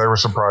guys, and they were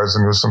surprised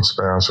and knew some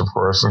Spanish, of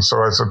course. And so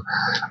I said,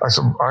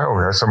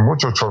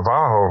 mucho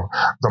trabajo,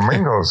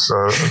 domingos,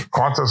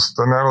 cuántos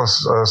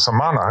dineros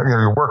semana?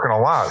 You're working a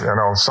lot,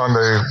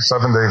 Sunday,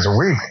 7 days a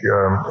week.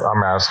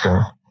 I'm asking.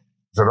 I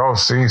said, oh,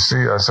 sí.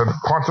 I said,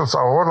 cuántos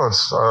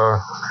horas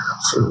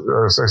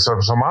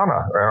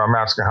semana? And I'm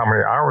asking how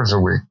many hours a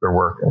week they're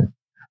working.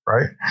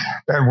 Right.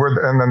 And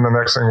then the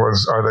next thing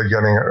was, are they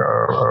getting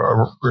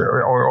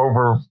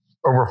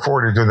over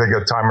 40? Do they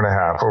get time and a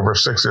half? Over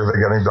 60? Are they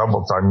getting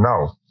double time?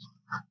 No.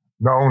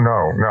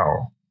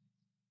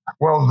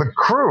 Well, the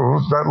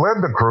crew that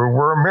led the crew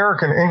were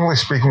American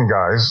English speaking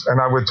guys. And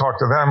I would talk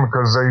to them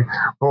because they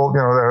pulled,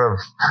 they have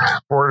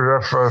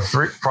Ford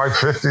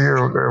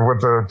F-550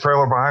 with the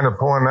trailer behind it,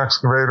 pulling an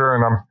excavator.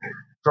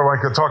 So I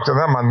could talk to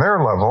them on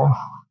their level.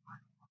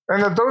 And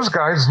that those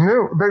guys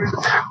knew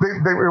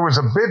it was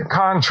a bid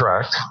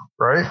contract,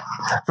 right?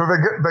 So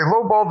they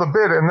lowballed the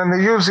bid, and then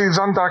they use these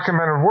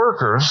undocumented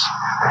workers,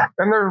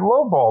 and they're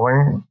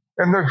lowballing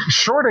and they're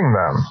shorting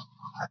them.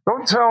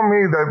 Don't tell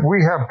me that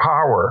we have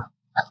power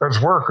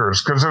as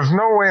workers, because there's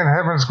no way in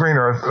heaven's green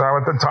earth.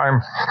 Now, at the time,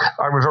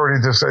 I was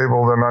already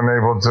disabled and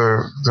unable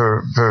to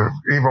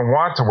even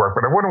want to work,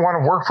 but I wouldn't want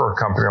to work for a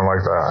company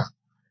like that.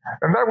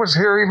 And that was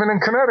here, even in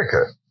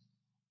Connecticut.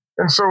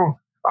 And so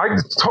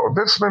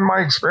that's been my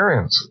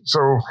experience.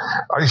 So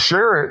I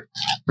share it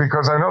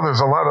because I know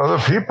there's a lot of other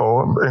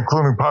people,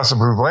 including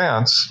possibly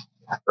Lance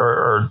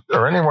or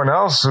anyone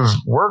else who's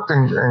worked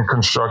in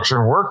construction,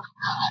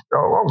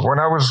 when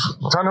I was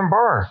tending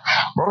bar.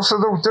 Most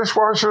of the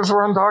dishwashers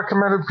were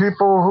undocumented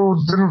people who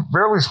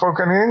barely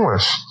spoke any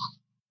English.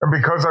 And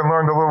because I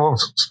learned a little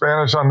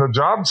Spanish on the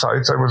job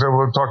sites, I was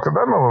able to talk to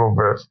them a little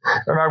bit.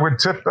 And I would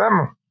tip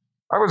them.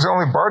 I was the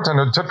only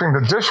bartender tipping the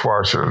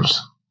dishwashers.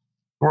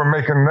 We're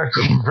making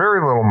very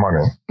little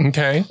money.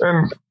 Okay.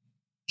 And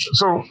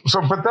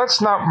but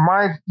that's not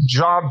my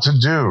job to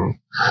do.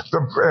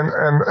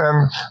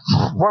 And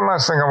one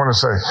last thing I want to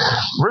say.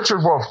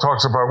 Richard Wolff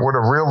talks about what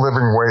a real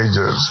living wage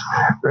is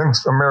in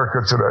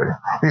America today.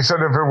 He said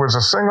if it was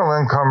a single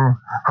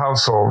income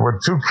household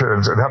with 2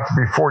 kids, it'd have to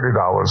be $40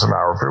 an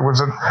hour. If it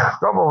was a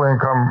double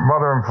income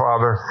mother and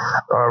father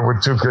with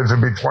 2 kids,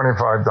 it'd be $25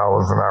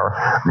 an hour.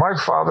 My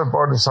father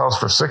bought his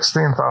house for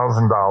 $16,000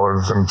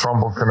 in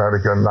Trumbull,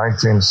 Connecticut in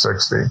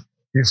 1960.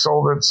 He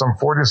sold it some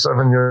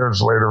 47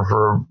 years later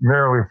for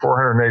nearly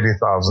 $480,000,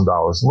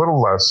 a little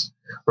less.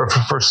 But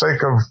for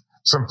sake of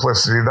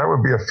simplicity, that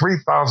would be a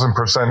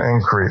 3,000%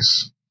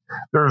 increase.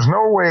 There's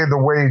no way the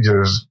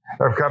wages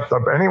have kept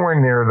up anywhere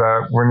near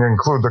that when you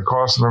include the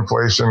cost of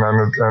inflation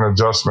and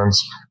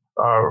adjustments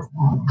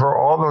for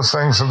all those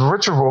things. So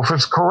Richard Wolff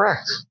is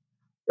correct.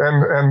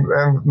 And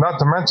not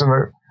to mention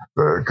that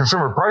the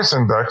Consumer Price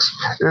Index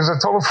is a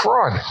total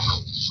fraud.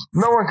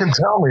 No one can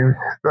tell me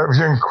that if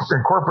you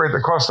incorporate the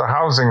cost of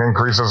housing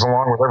increases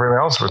along with everything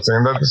else we're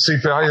seeing, that the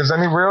CPI has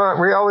any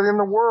reality in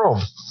the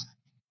world.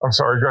 I'm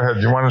sorry, go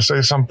ahead. You want to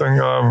say something?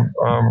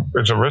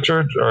 Is it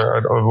Richard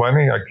or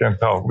Lenny? I can't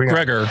tell. Leon.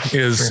 Gregor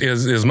is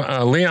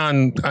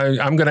Leon.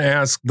 I'm going to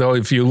ask, though,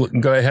 if you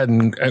go ahead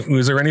and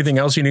was there anything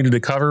else you needed to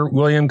cover,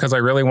 William? Because I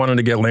really wanted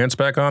to get Lance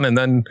back on. And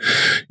then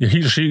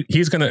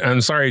he's going to, I'm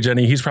sorry,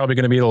 Jenny, he's probably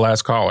going to be the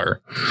last caller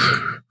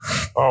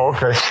Oh,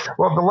 okay.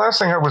 Well, the last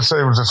thing I would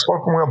say was a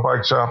Spoken Wheel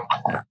bike shop.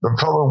 The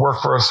fellow who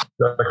worked for us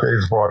for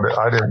decades bought it.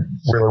 I didn't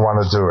really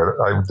want to do it.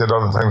 I did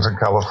other things in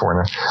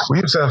California. We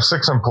used to have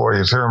 6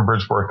 employees here in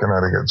Bridgeport,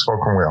 Connecticut,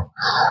 Spoken Wheel.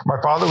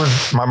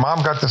 My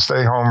mom got to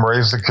stay home,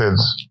 raise the kids.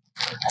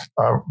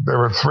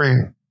 There were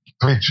my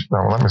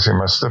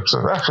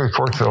stepsister, actually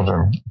 4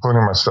 children,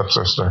 including my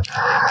stepsister.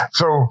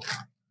 So,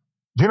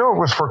 do you know it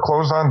was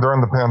foreclosed on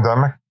during the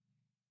pandemic?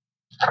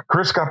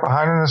 Chris got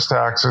behind in his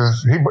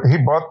taxes. He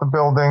bought the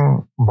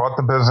building, bought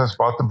the business,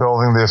 bought the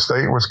building. The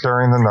estate was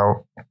carrying the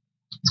note.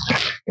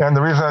 And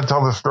the reason I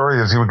tell the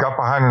story is he got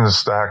behind in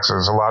his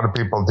taxes. A lot of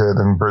people did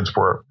in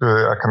Bridgeport,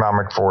 the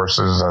economic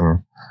forces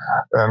and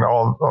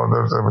all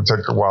it would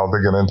take a while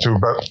to get into.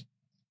 But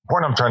the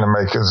point I'm trying to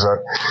make is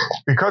that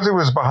because he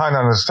was behind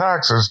on his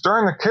taxes,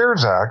 during the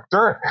CARES Act,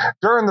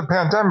 during the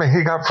pandemic,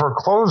 he got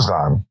foreclosed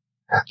on.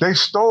 They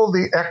stole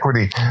the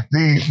equity.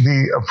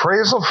 The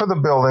appraisal for the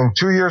building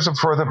 2 years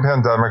before the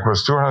pandemic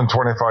was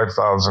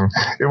 $225,000.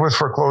 It was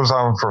foreclosed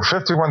on for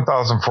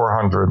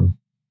 $51,400.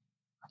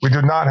 We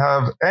do not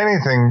have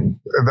anything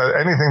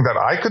that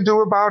I could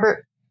do about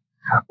it,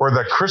 or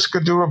that Chris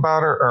could do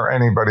about it, or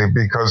anybody,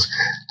 because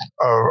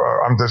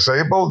I'm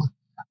disabled.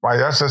 My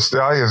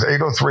SSDI is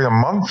 $803 a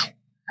month.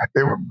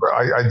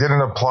 I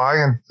didn't apply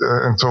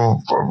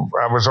until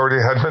I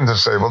had been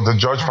disabled. The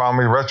judge found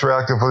me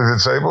retroactively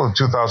disabled in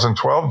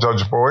 2012,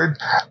 Judge Boyd,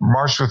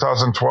 March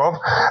 2012.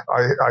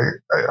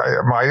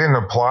 I didn't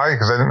apply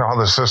because I didn't know how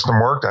the system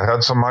worked. I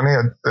had some money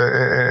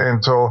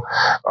until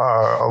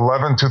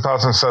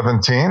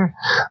 2017.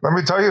 Let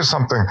me tell you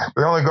something.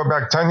 They only go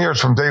back 10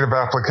 years from date of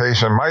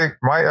application. My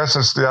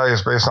SSDI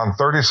is based on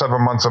 37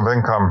 months of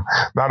income,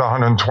 not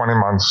 120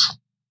 months.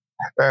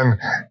 And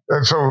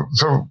so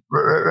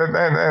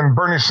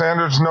Bernie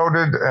Sanders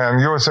noted, and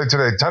USA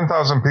Today,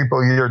 10,000 people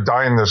a year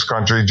die in this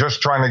country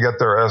just trying to get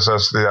their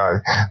SSDI.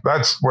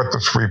 That's what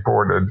was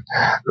reported.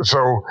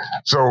 So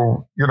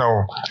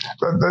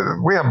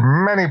we have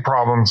many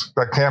problems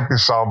that can't be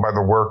solved by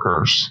the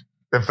workers.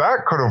 If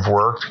that could have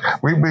worked,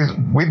 we'd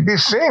be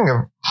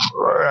seeing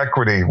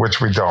equity,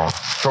 which we don't.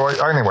 So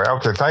anyway,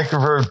 okay. Thank you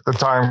for the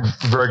time,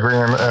 Gregory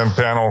and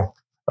panel.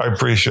 I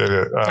appreciate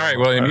it. All right,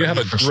 William, you have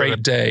a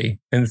great day,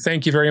 and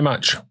thank you very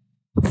much.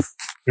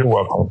 You're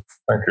welcome.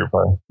 Thank you.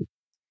 Bye.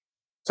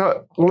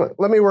 So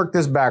let me work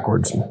this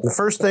backwards. The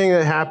first thing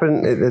that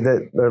happened,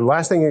 the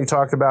last thing you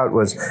talked about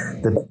was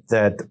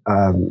that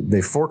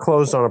they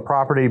foreclosed on a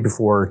property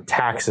before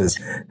taxes.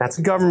 That's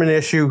a government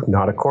issue,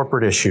 not a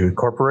corporate issue. The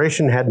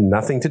corporation had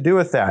nothing to do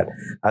with that,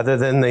 other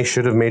than they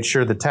should have made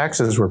sure the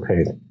taxes were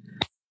paid.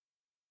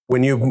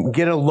 When you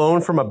get a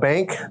loan from a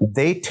bank,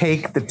 they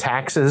take the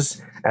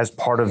taxes as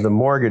part of the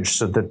mortgage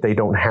so that they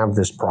don't have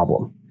this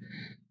problem.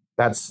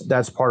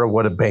 That's part of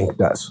what a bank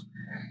does.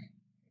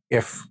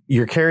 If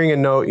you're carrying a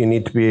note, you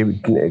need to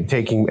be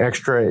taking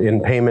extra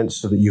in payments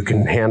so that you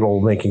can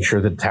handle making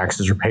sure that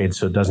taxes are paid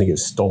so it doesn't get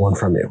stolen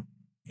from you.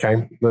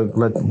 Okay?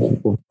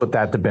 We'll put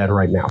that to bed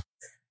right now.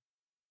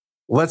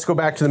 Let's go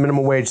back to the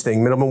minimum wage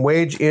thing. Minimum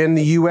wage in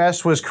the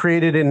U.S. was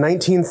created in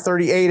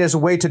 1938 as a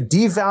way to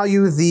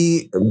devalue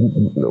the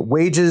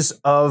wages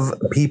of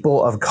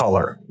people of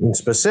color, and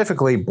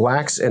specifically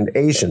blacks and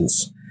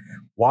Asians.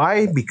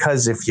 Why?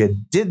 Because if you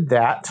did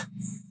that,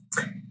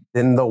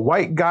 then the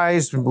white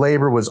guy's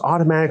labor was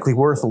automatically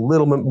worth a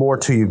little bit more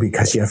to you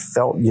because you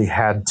felt you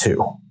had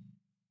to.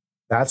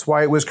 That's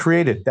why it was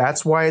created.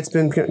 That's why it's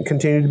been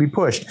continued to be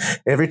pushed.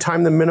 Every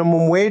time the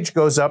minimum wage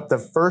goes up, the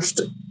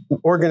first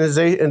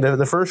organization,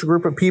 the first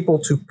group of people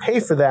to pay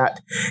for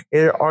that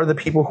are the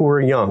people who are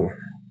young.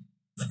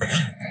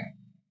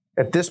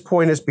 At this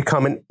point, it's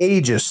become an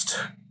ageist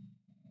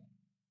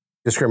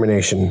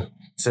discrimination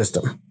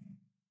system.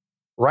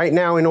 Right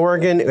now in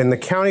Oregon, in the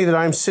county that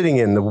I'm sitting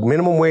in, the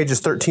minimum wage is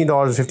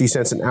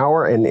 $13.50 an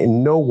hour,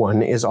 and no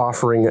one is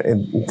offering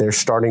their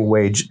starting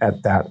wage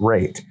at that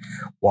rate.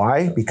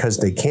 Why? Because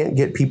they can't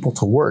get people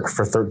to work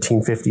for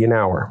 $13.50 an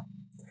hour.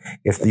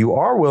 If you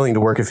are willing to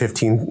work at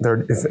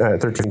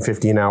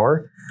 $13.50 an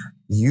hour,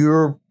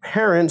 your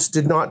parents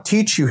did not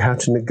teach you how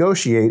to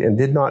negotiate and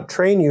did not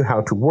train you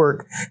how to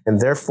work, and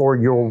therefore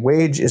your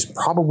wage is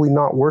probably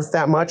not worth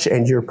that much,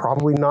 and you're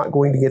probably not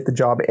going to get the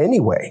job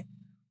anyway.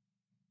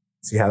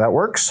 See how that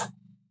works?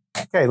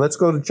 Okay, let's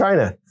go to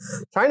China.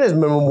 China's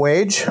minimum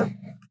wage,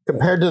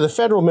 compared to the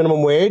federal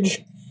minimum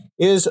wage,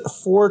 is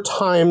 4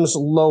 times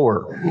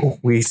lower.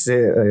 We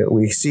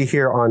see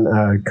here on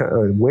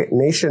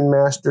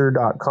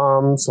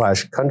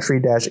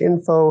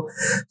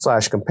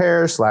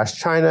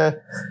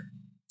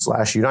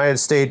nationmaster.com/country-info/compare/China/United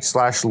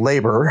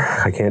States/labor.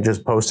 I can't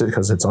just post it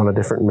because it's on a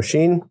different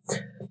machine.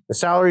 The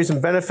salaries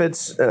and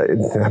benefits,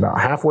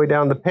 about halfway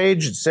down the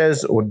page, it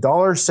says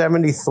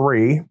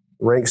 $1.73.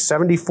 Ranks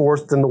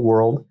 74th in the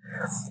world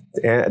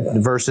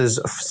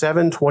versus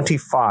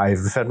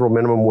 $7.25, the federal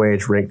minimum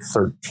wage, ranked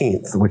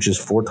 13th, which is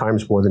 4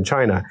 times more than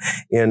China.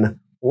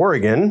 In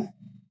Oregon,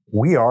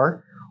 we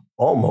are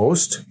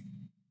almost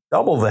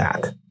double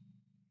that.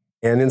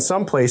 And in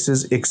some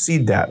places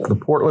exceed that. The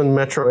Portland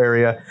metro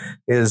area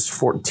is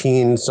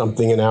 14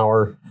 something an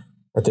hour.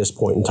 at this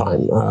point in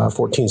time,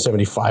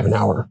 $14.75 an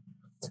hour.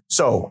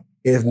 So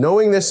if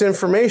knowing this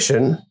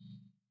information,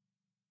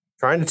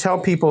 trying to tell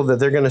people that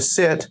they're going to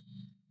sit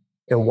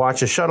and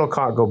watch a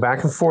shuttlecock go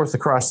back and forth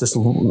across this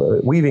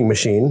weaving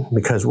machine,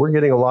 because we're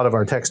getting a lot of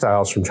our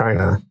textiles from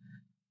China,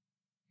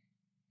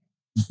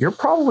 you're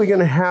probably going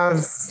to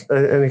have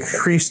an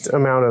increased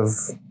amount of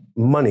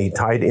money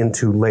tied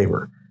into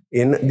labor.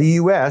 In the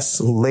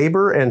U.S.,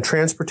 labor and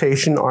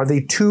transportation are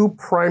the two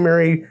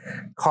primary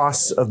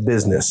costs of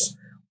business.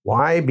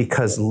 Why?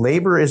 Because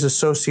labor is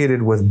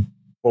associated with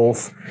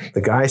both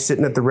the guy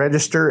sitting at the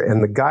register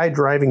and the guy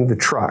driving the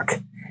truck.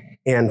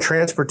 And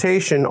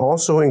transportation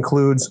also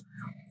includes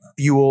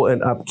fuel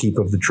and upkeep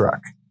of the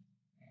truck.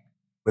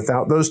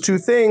 Without those two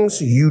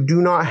things, you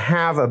do not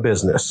have a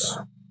business.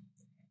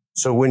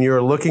 So when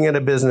you're looking at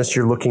a business,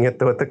 you're looking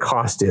at what the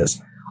cost is.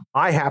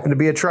 I happen to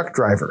be a truck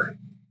driver.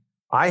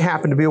 I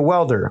happen to be a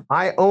welder.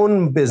 I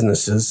own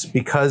businesses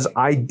because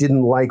I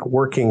didn't like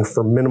working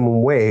for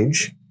minimum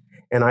wage,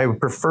 and I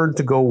preferred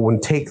to go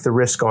and take the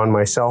risk on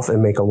myself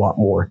and make a lot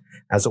more.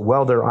 As a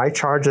welder, I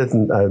charge a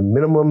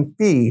minimum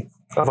fee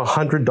of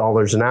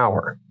 $100 an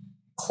hour,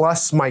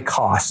 plus my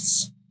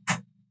costs.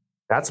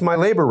 That's my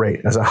labor rate,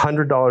 as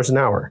 $100 an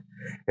hour.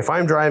 If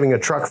I'm driving a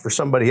truck for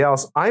somebody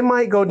else, I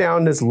might go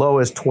down as low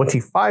as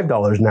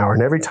 $25 an hour.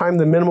 And every time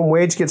the minimum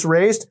wage gets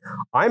raised,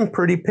 I'm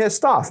pretty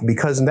pissed off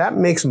because that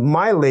makes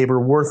my labor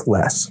worth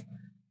less.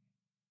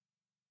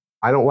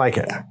 I don't like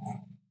it.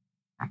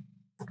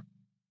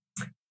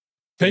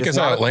 Take us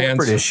out, Lance.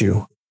 Corporate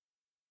issue.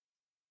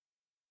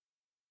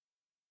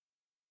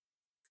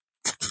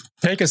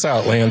 Take us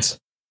out, Lance.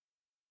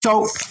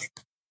 So,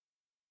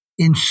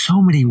 in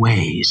so many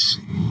ways,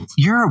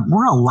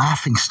 we're a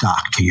laughing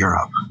stock to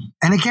Europe.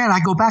 And again, I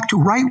go back to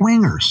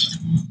right-wingers.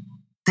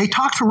 They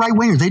talk to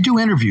right-wingers. They do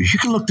interviews. You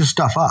can look this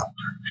stuff up.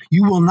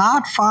 You will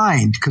not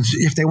find, because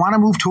if they want to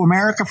move to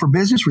America for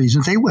business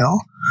reasons, they will.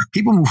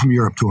 People move from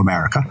Europe to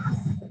America.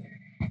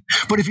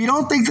 But if you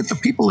don't think that the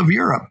people of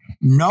Europe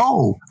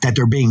know that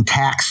they're being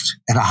taxed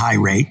at a high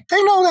rate,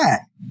 they know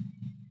that.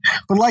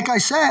 But like I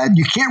said,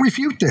 you can't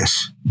refute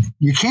this.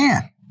 You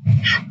can't.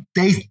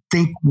 They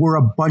think we're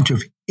a bunch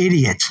of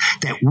idiots,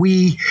 that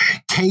we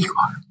take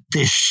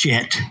this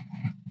shit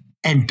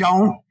and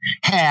don't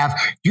have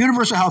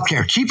universal health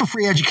care, cheaper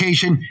free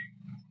education,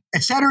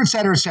 et cetera, et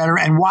cetera, et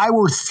cetera, and why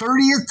we're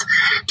 30th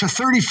to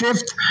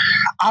 35th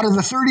out of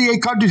the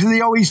 38 countries of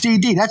the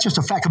OECD. That's just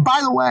a fact. And by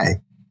the way,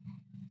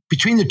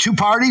 between the two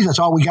parties, that's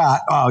all we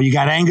got. Oh, you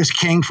got Angus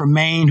King from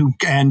Maine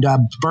and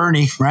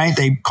Bernie, right?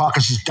 They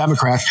caucus as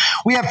Democrats.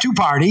 We have two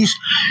parties,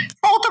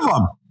 both of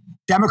them.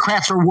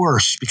 Democrats are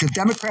worse because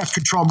Democrats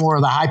control more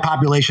of the high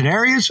population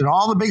areas and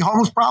all the big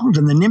homeless problems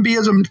and the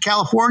NIMBYism in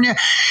California.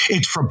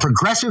 It's from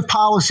progressive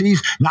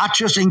policies, not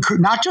just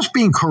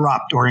being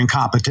corrupt or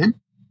incompetent,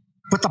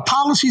 but the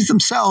policies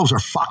themselves are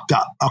fucked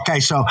up. Okay,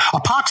 so a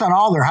pox on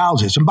all their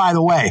houses. And by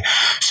the way,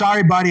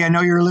 sorry, buddy, I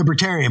know you're a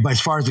libertarian, but as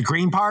far as the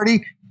Green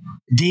Party,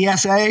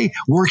 DSA,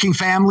 Working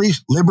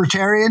Families,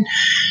 Libertarian,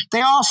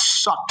 they all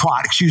suck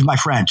twat. Excuse my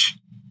French.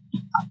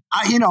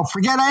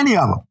 Forget any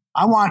of them.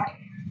 I want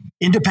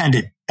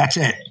independent. That's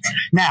it.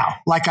 Now,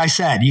 like I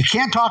said, you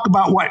can't talk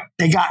about what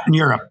they got in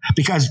Europe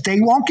because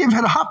they won't give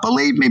it up.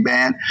 Believe me,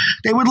 man.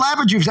 They would laugh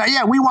at you and say,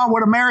 yeah, we want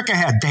what America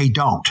had. They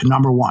don't,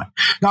 number one.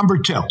 Number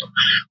two,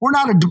 we're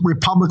not a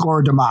republic or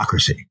a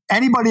democracy.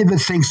 Anybody that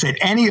thinks that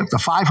any of the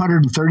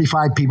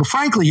 535 people,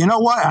 frankly, you know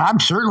what? I'm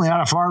certainly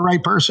not a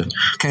far-right person.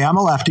 Okay, I'm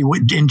a lefty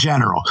in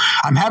general.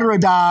 I'm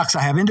heterodox.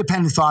 I have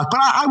independent thoughts, but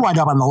I wind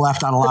up on the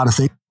left on a lot of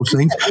things. What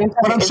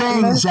I'm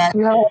saying is that,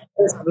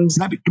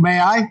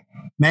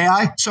 May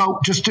I?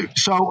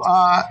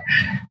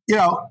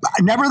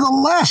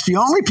 Nevertheless, the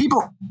only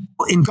people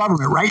in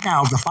government right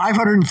now, the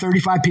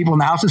 535 people in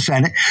the House and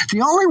Senate,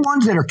 the only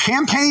ones that are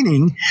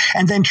campaigning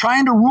and then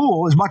trying to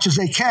rule as much as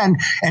they can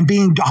and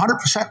being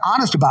 100%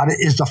 honest about it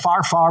is the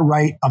far, far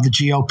right of the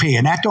GOP.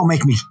 And that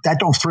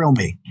don't thrill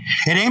me.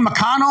 It ain't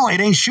McConnell. It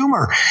ain't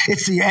Schumer.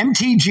 It's the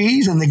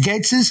MTGs and the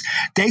Gateses.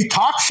 They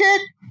talk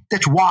shit.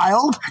 That's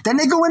wild. Then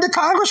they go into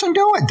Congress and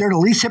do it. They're the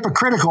least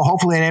hypocritical.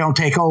 Hopefully they don't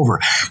take over.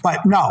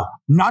 But no,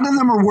 none of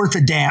them are worth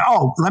a damn.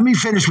 Oh, let me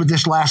finish with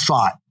this last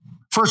thought.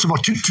 First of all,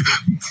 two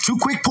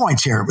quick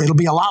points here. It'll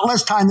be a lot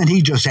less time than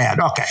he just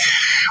had. Okay.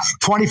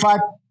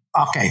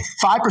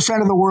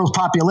 5% of the world's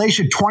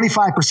population,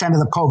 25% of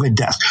the COVID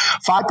deaths.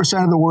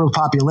 5% of the world's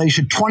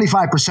population,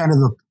 25% of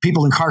the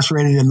people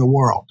incarcerated in the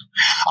world.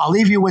 I'll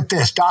leave you with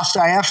this.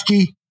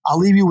 Dostoevsky, I'll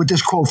leave you with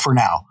this quote for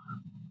now.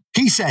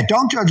 He said,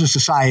 don't judge a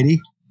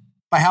society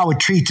by how it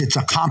treats its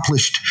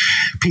accomplished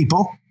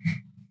people.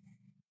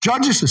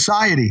 Judge a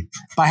society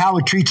by how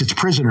it treats its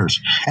prisoners.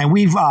 And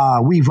we've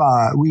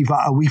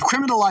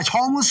criminalized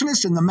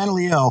homelessness and the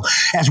mentally ill,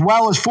 as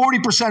well as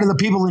 40% of the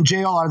people in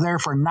jail are there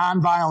for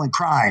nonviolent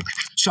crime.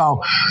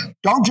 So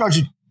don't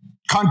judge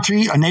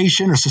country, a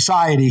nation, a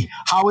society,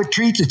 how it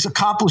treats its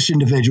accomplished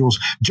individuals,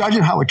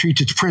 judging how it treats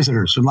its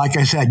prisoners. And like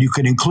I said, you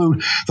could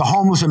include the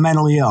homeless and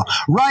mentally ill.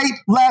 Right,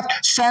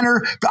 left,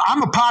 center.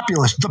 I'm a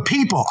populist. The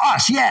people,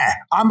 us, yeah.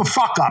 I'm a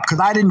fuck up because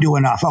I didn't do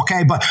enough,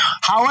 okay? But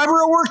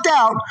however it worked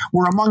out,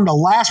 we're among the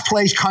last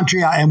place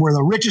country, and we're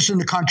the richest in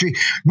the country,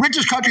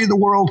 richest country in the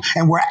world,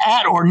 and we're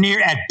at or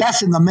near, at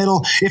best, in the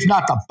middle, if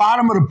not the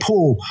bottom of the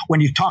pool when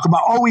you talk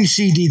about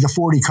OECD, the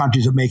 40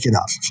 countries that make it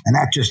up. And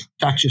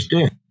that's just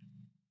it.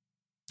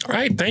 All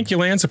right. Thank you,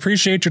 Lance.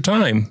 Appreciate your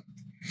time.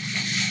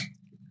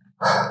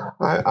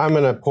 I'm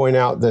going to point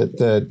out that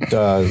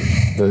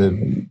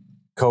the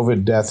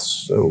COVID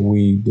deaths,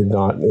 we did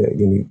not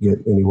get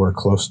anywhere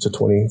close to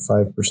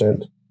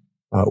 25%.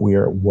 We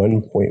are at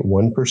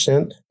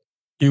 1.1%.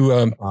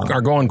 You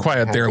are going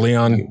quiet there,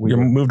 Leon. You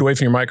moved away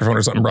from your microphone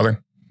or something,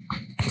 brother.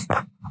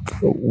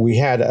 We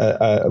had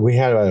a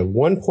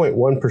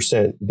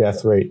 1.1%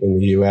 death rate in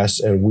the U.S.,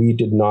 and we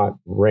did not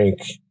rank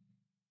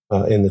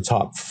in the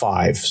top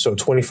 5. So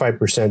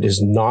 25% is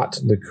not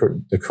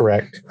the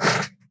correct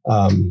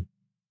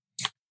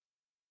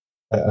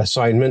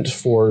assignment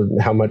for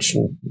how much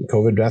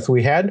COVID death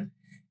we had.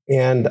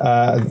 And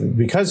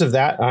because of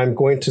that, I'm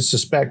going to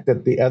suspect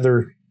that the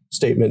other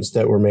statements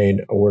that were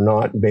made were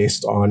not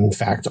based on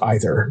fact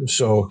either.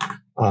 So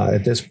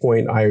at this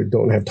point, I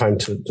don't have time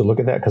to look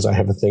at that because I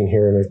have a thing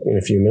here in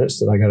a few minutes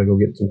that I got to go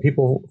get some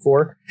people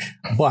for.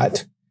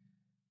 But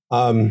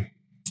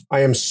I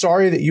am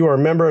sorry that you are a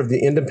member of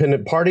the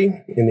Independent Party,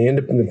 and the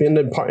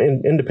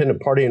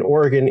Independent Party in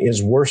Oregon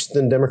is worse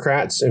than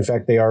Democrats. In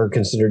fact, they are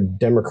considered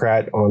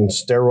Democrat on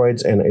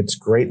steroids, and it's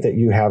great that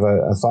you have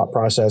a thought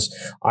process.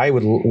 I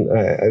will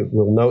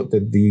note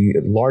that the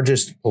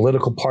largest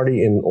political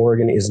party in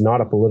Oregon is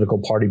not a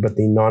political party, but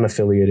the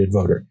non-affiliated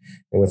voter.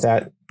 And with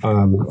that,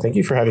 thank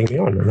you for having me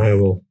on, and I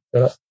will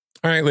shut up.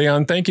 All right,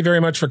 Leon, thank you very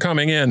much for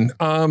coming in.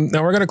 Now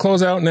we're going to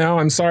close out now.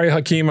 I'm sorry,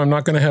 Hakeem, I'm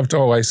not going to have to.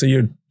 Oh, I see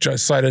you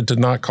decided to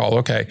not call.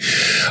 Okay.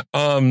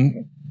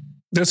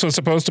 This was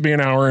supposed to be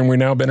an hour, and we've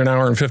now been an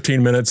hour and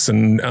 15 minutes.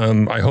 And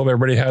I hope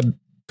everybody had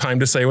time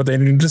to say what they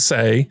needed to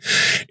say.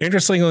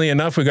 Interestingly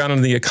enough, we got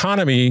into the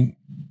economy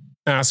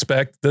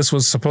aspect. This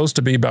was supposed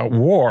to be about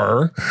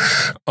war.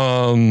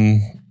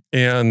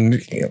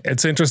 And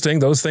it's interesting.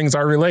 Those things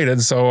are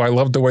related. So I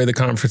love the way the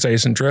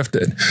conversation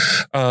drifted.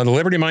 The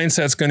Liberty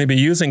Mindset is going to be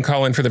using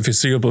Colin for the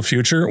foreseeable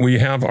future. We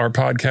have our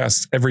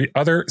podcast every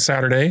other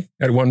Saturday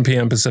at 1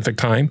 p.m. Pacific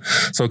time.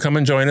 So come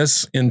and join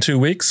us in 2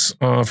 weeks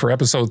for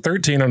episode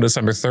 13 on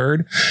December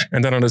 3rd.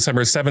 And then on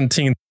December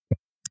 17th,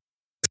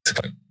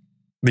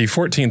 the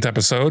 14th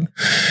episode.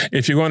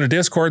 If you go on to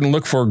Discord and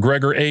look for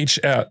Gregor H,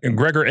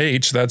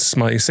 that's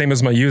my same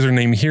as my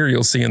username here,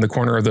 you'll see in the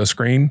corner of the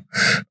screen.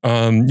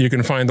 You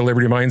can find the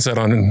Liberty Mindset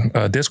on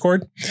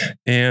Discord,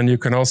 and you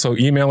can also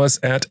email us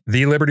at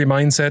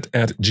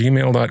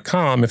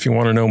thelibertymindset@gmail.com if you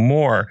want to know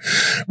more.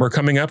 We're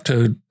coming up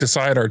to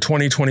decide our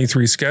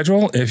 2023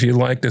 schedule. If you'd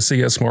like to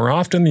see us more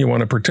often, you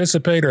want to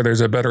participate, or there's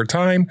a better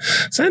time,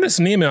 send us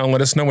an email and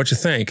let us know what you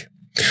think.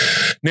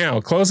 Now,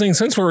 closing,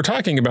 since we were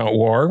talking about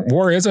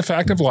war is a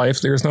fact of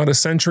life. There's not a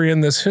century in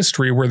this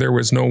history where there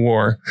was no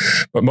war.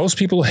 But most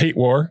people hate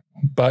war,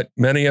 but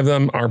many of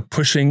them are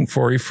pushing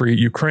for a free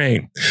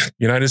Ukraine. The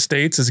United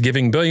States is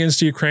giving billions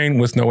to Ukraine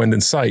with no end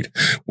in sight.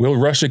 Will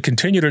Russia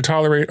continue to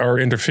tolerate our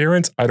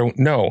interference? I don't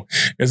know.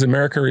 Is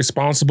America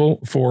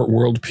responsible for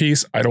world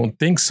peace? I don't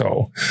think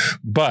so.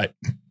 But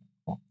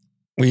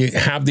we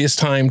have this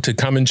time to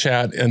come and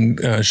chat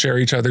and share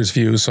each other's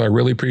views. So I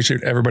really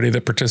appreciate everybody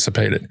that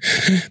participated.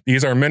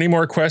 These are many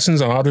more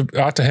questions I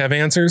ought to have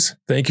answers.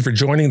 Thank you for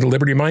joining the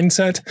Liberty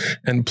Mindset.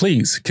 And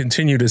please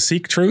continue to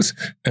seek truth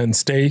and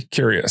stay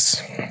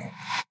curious.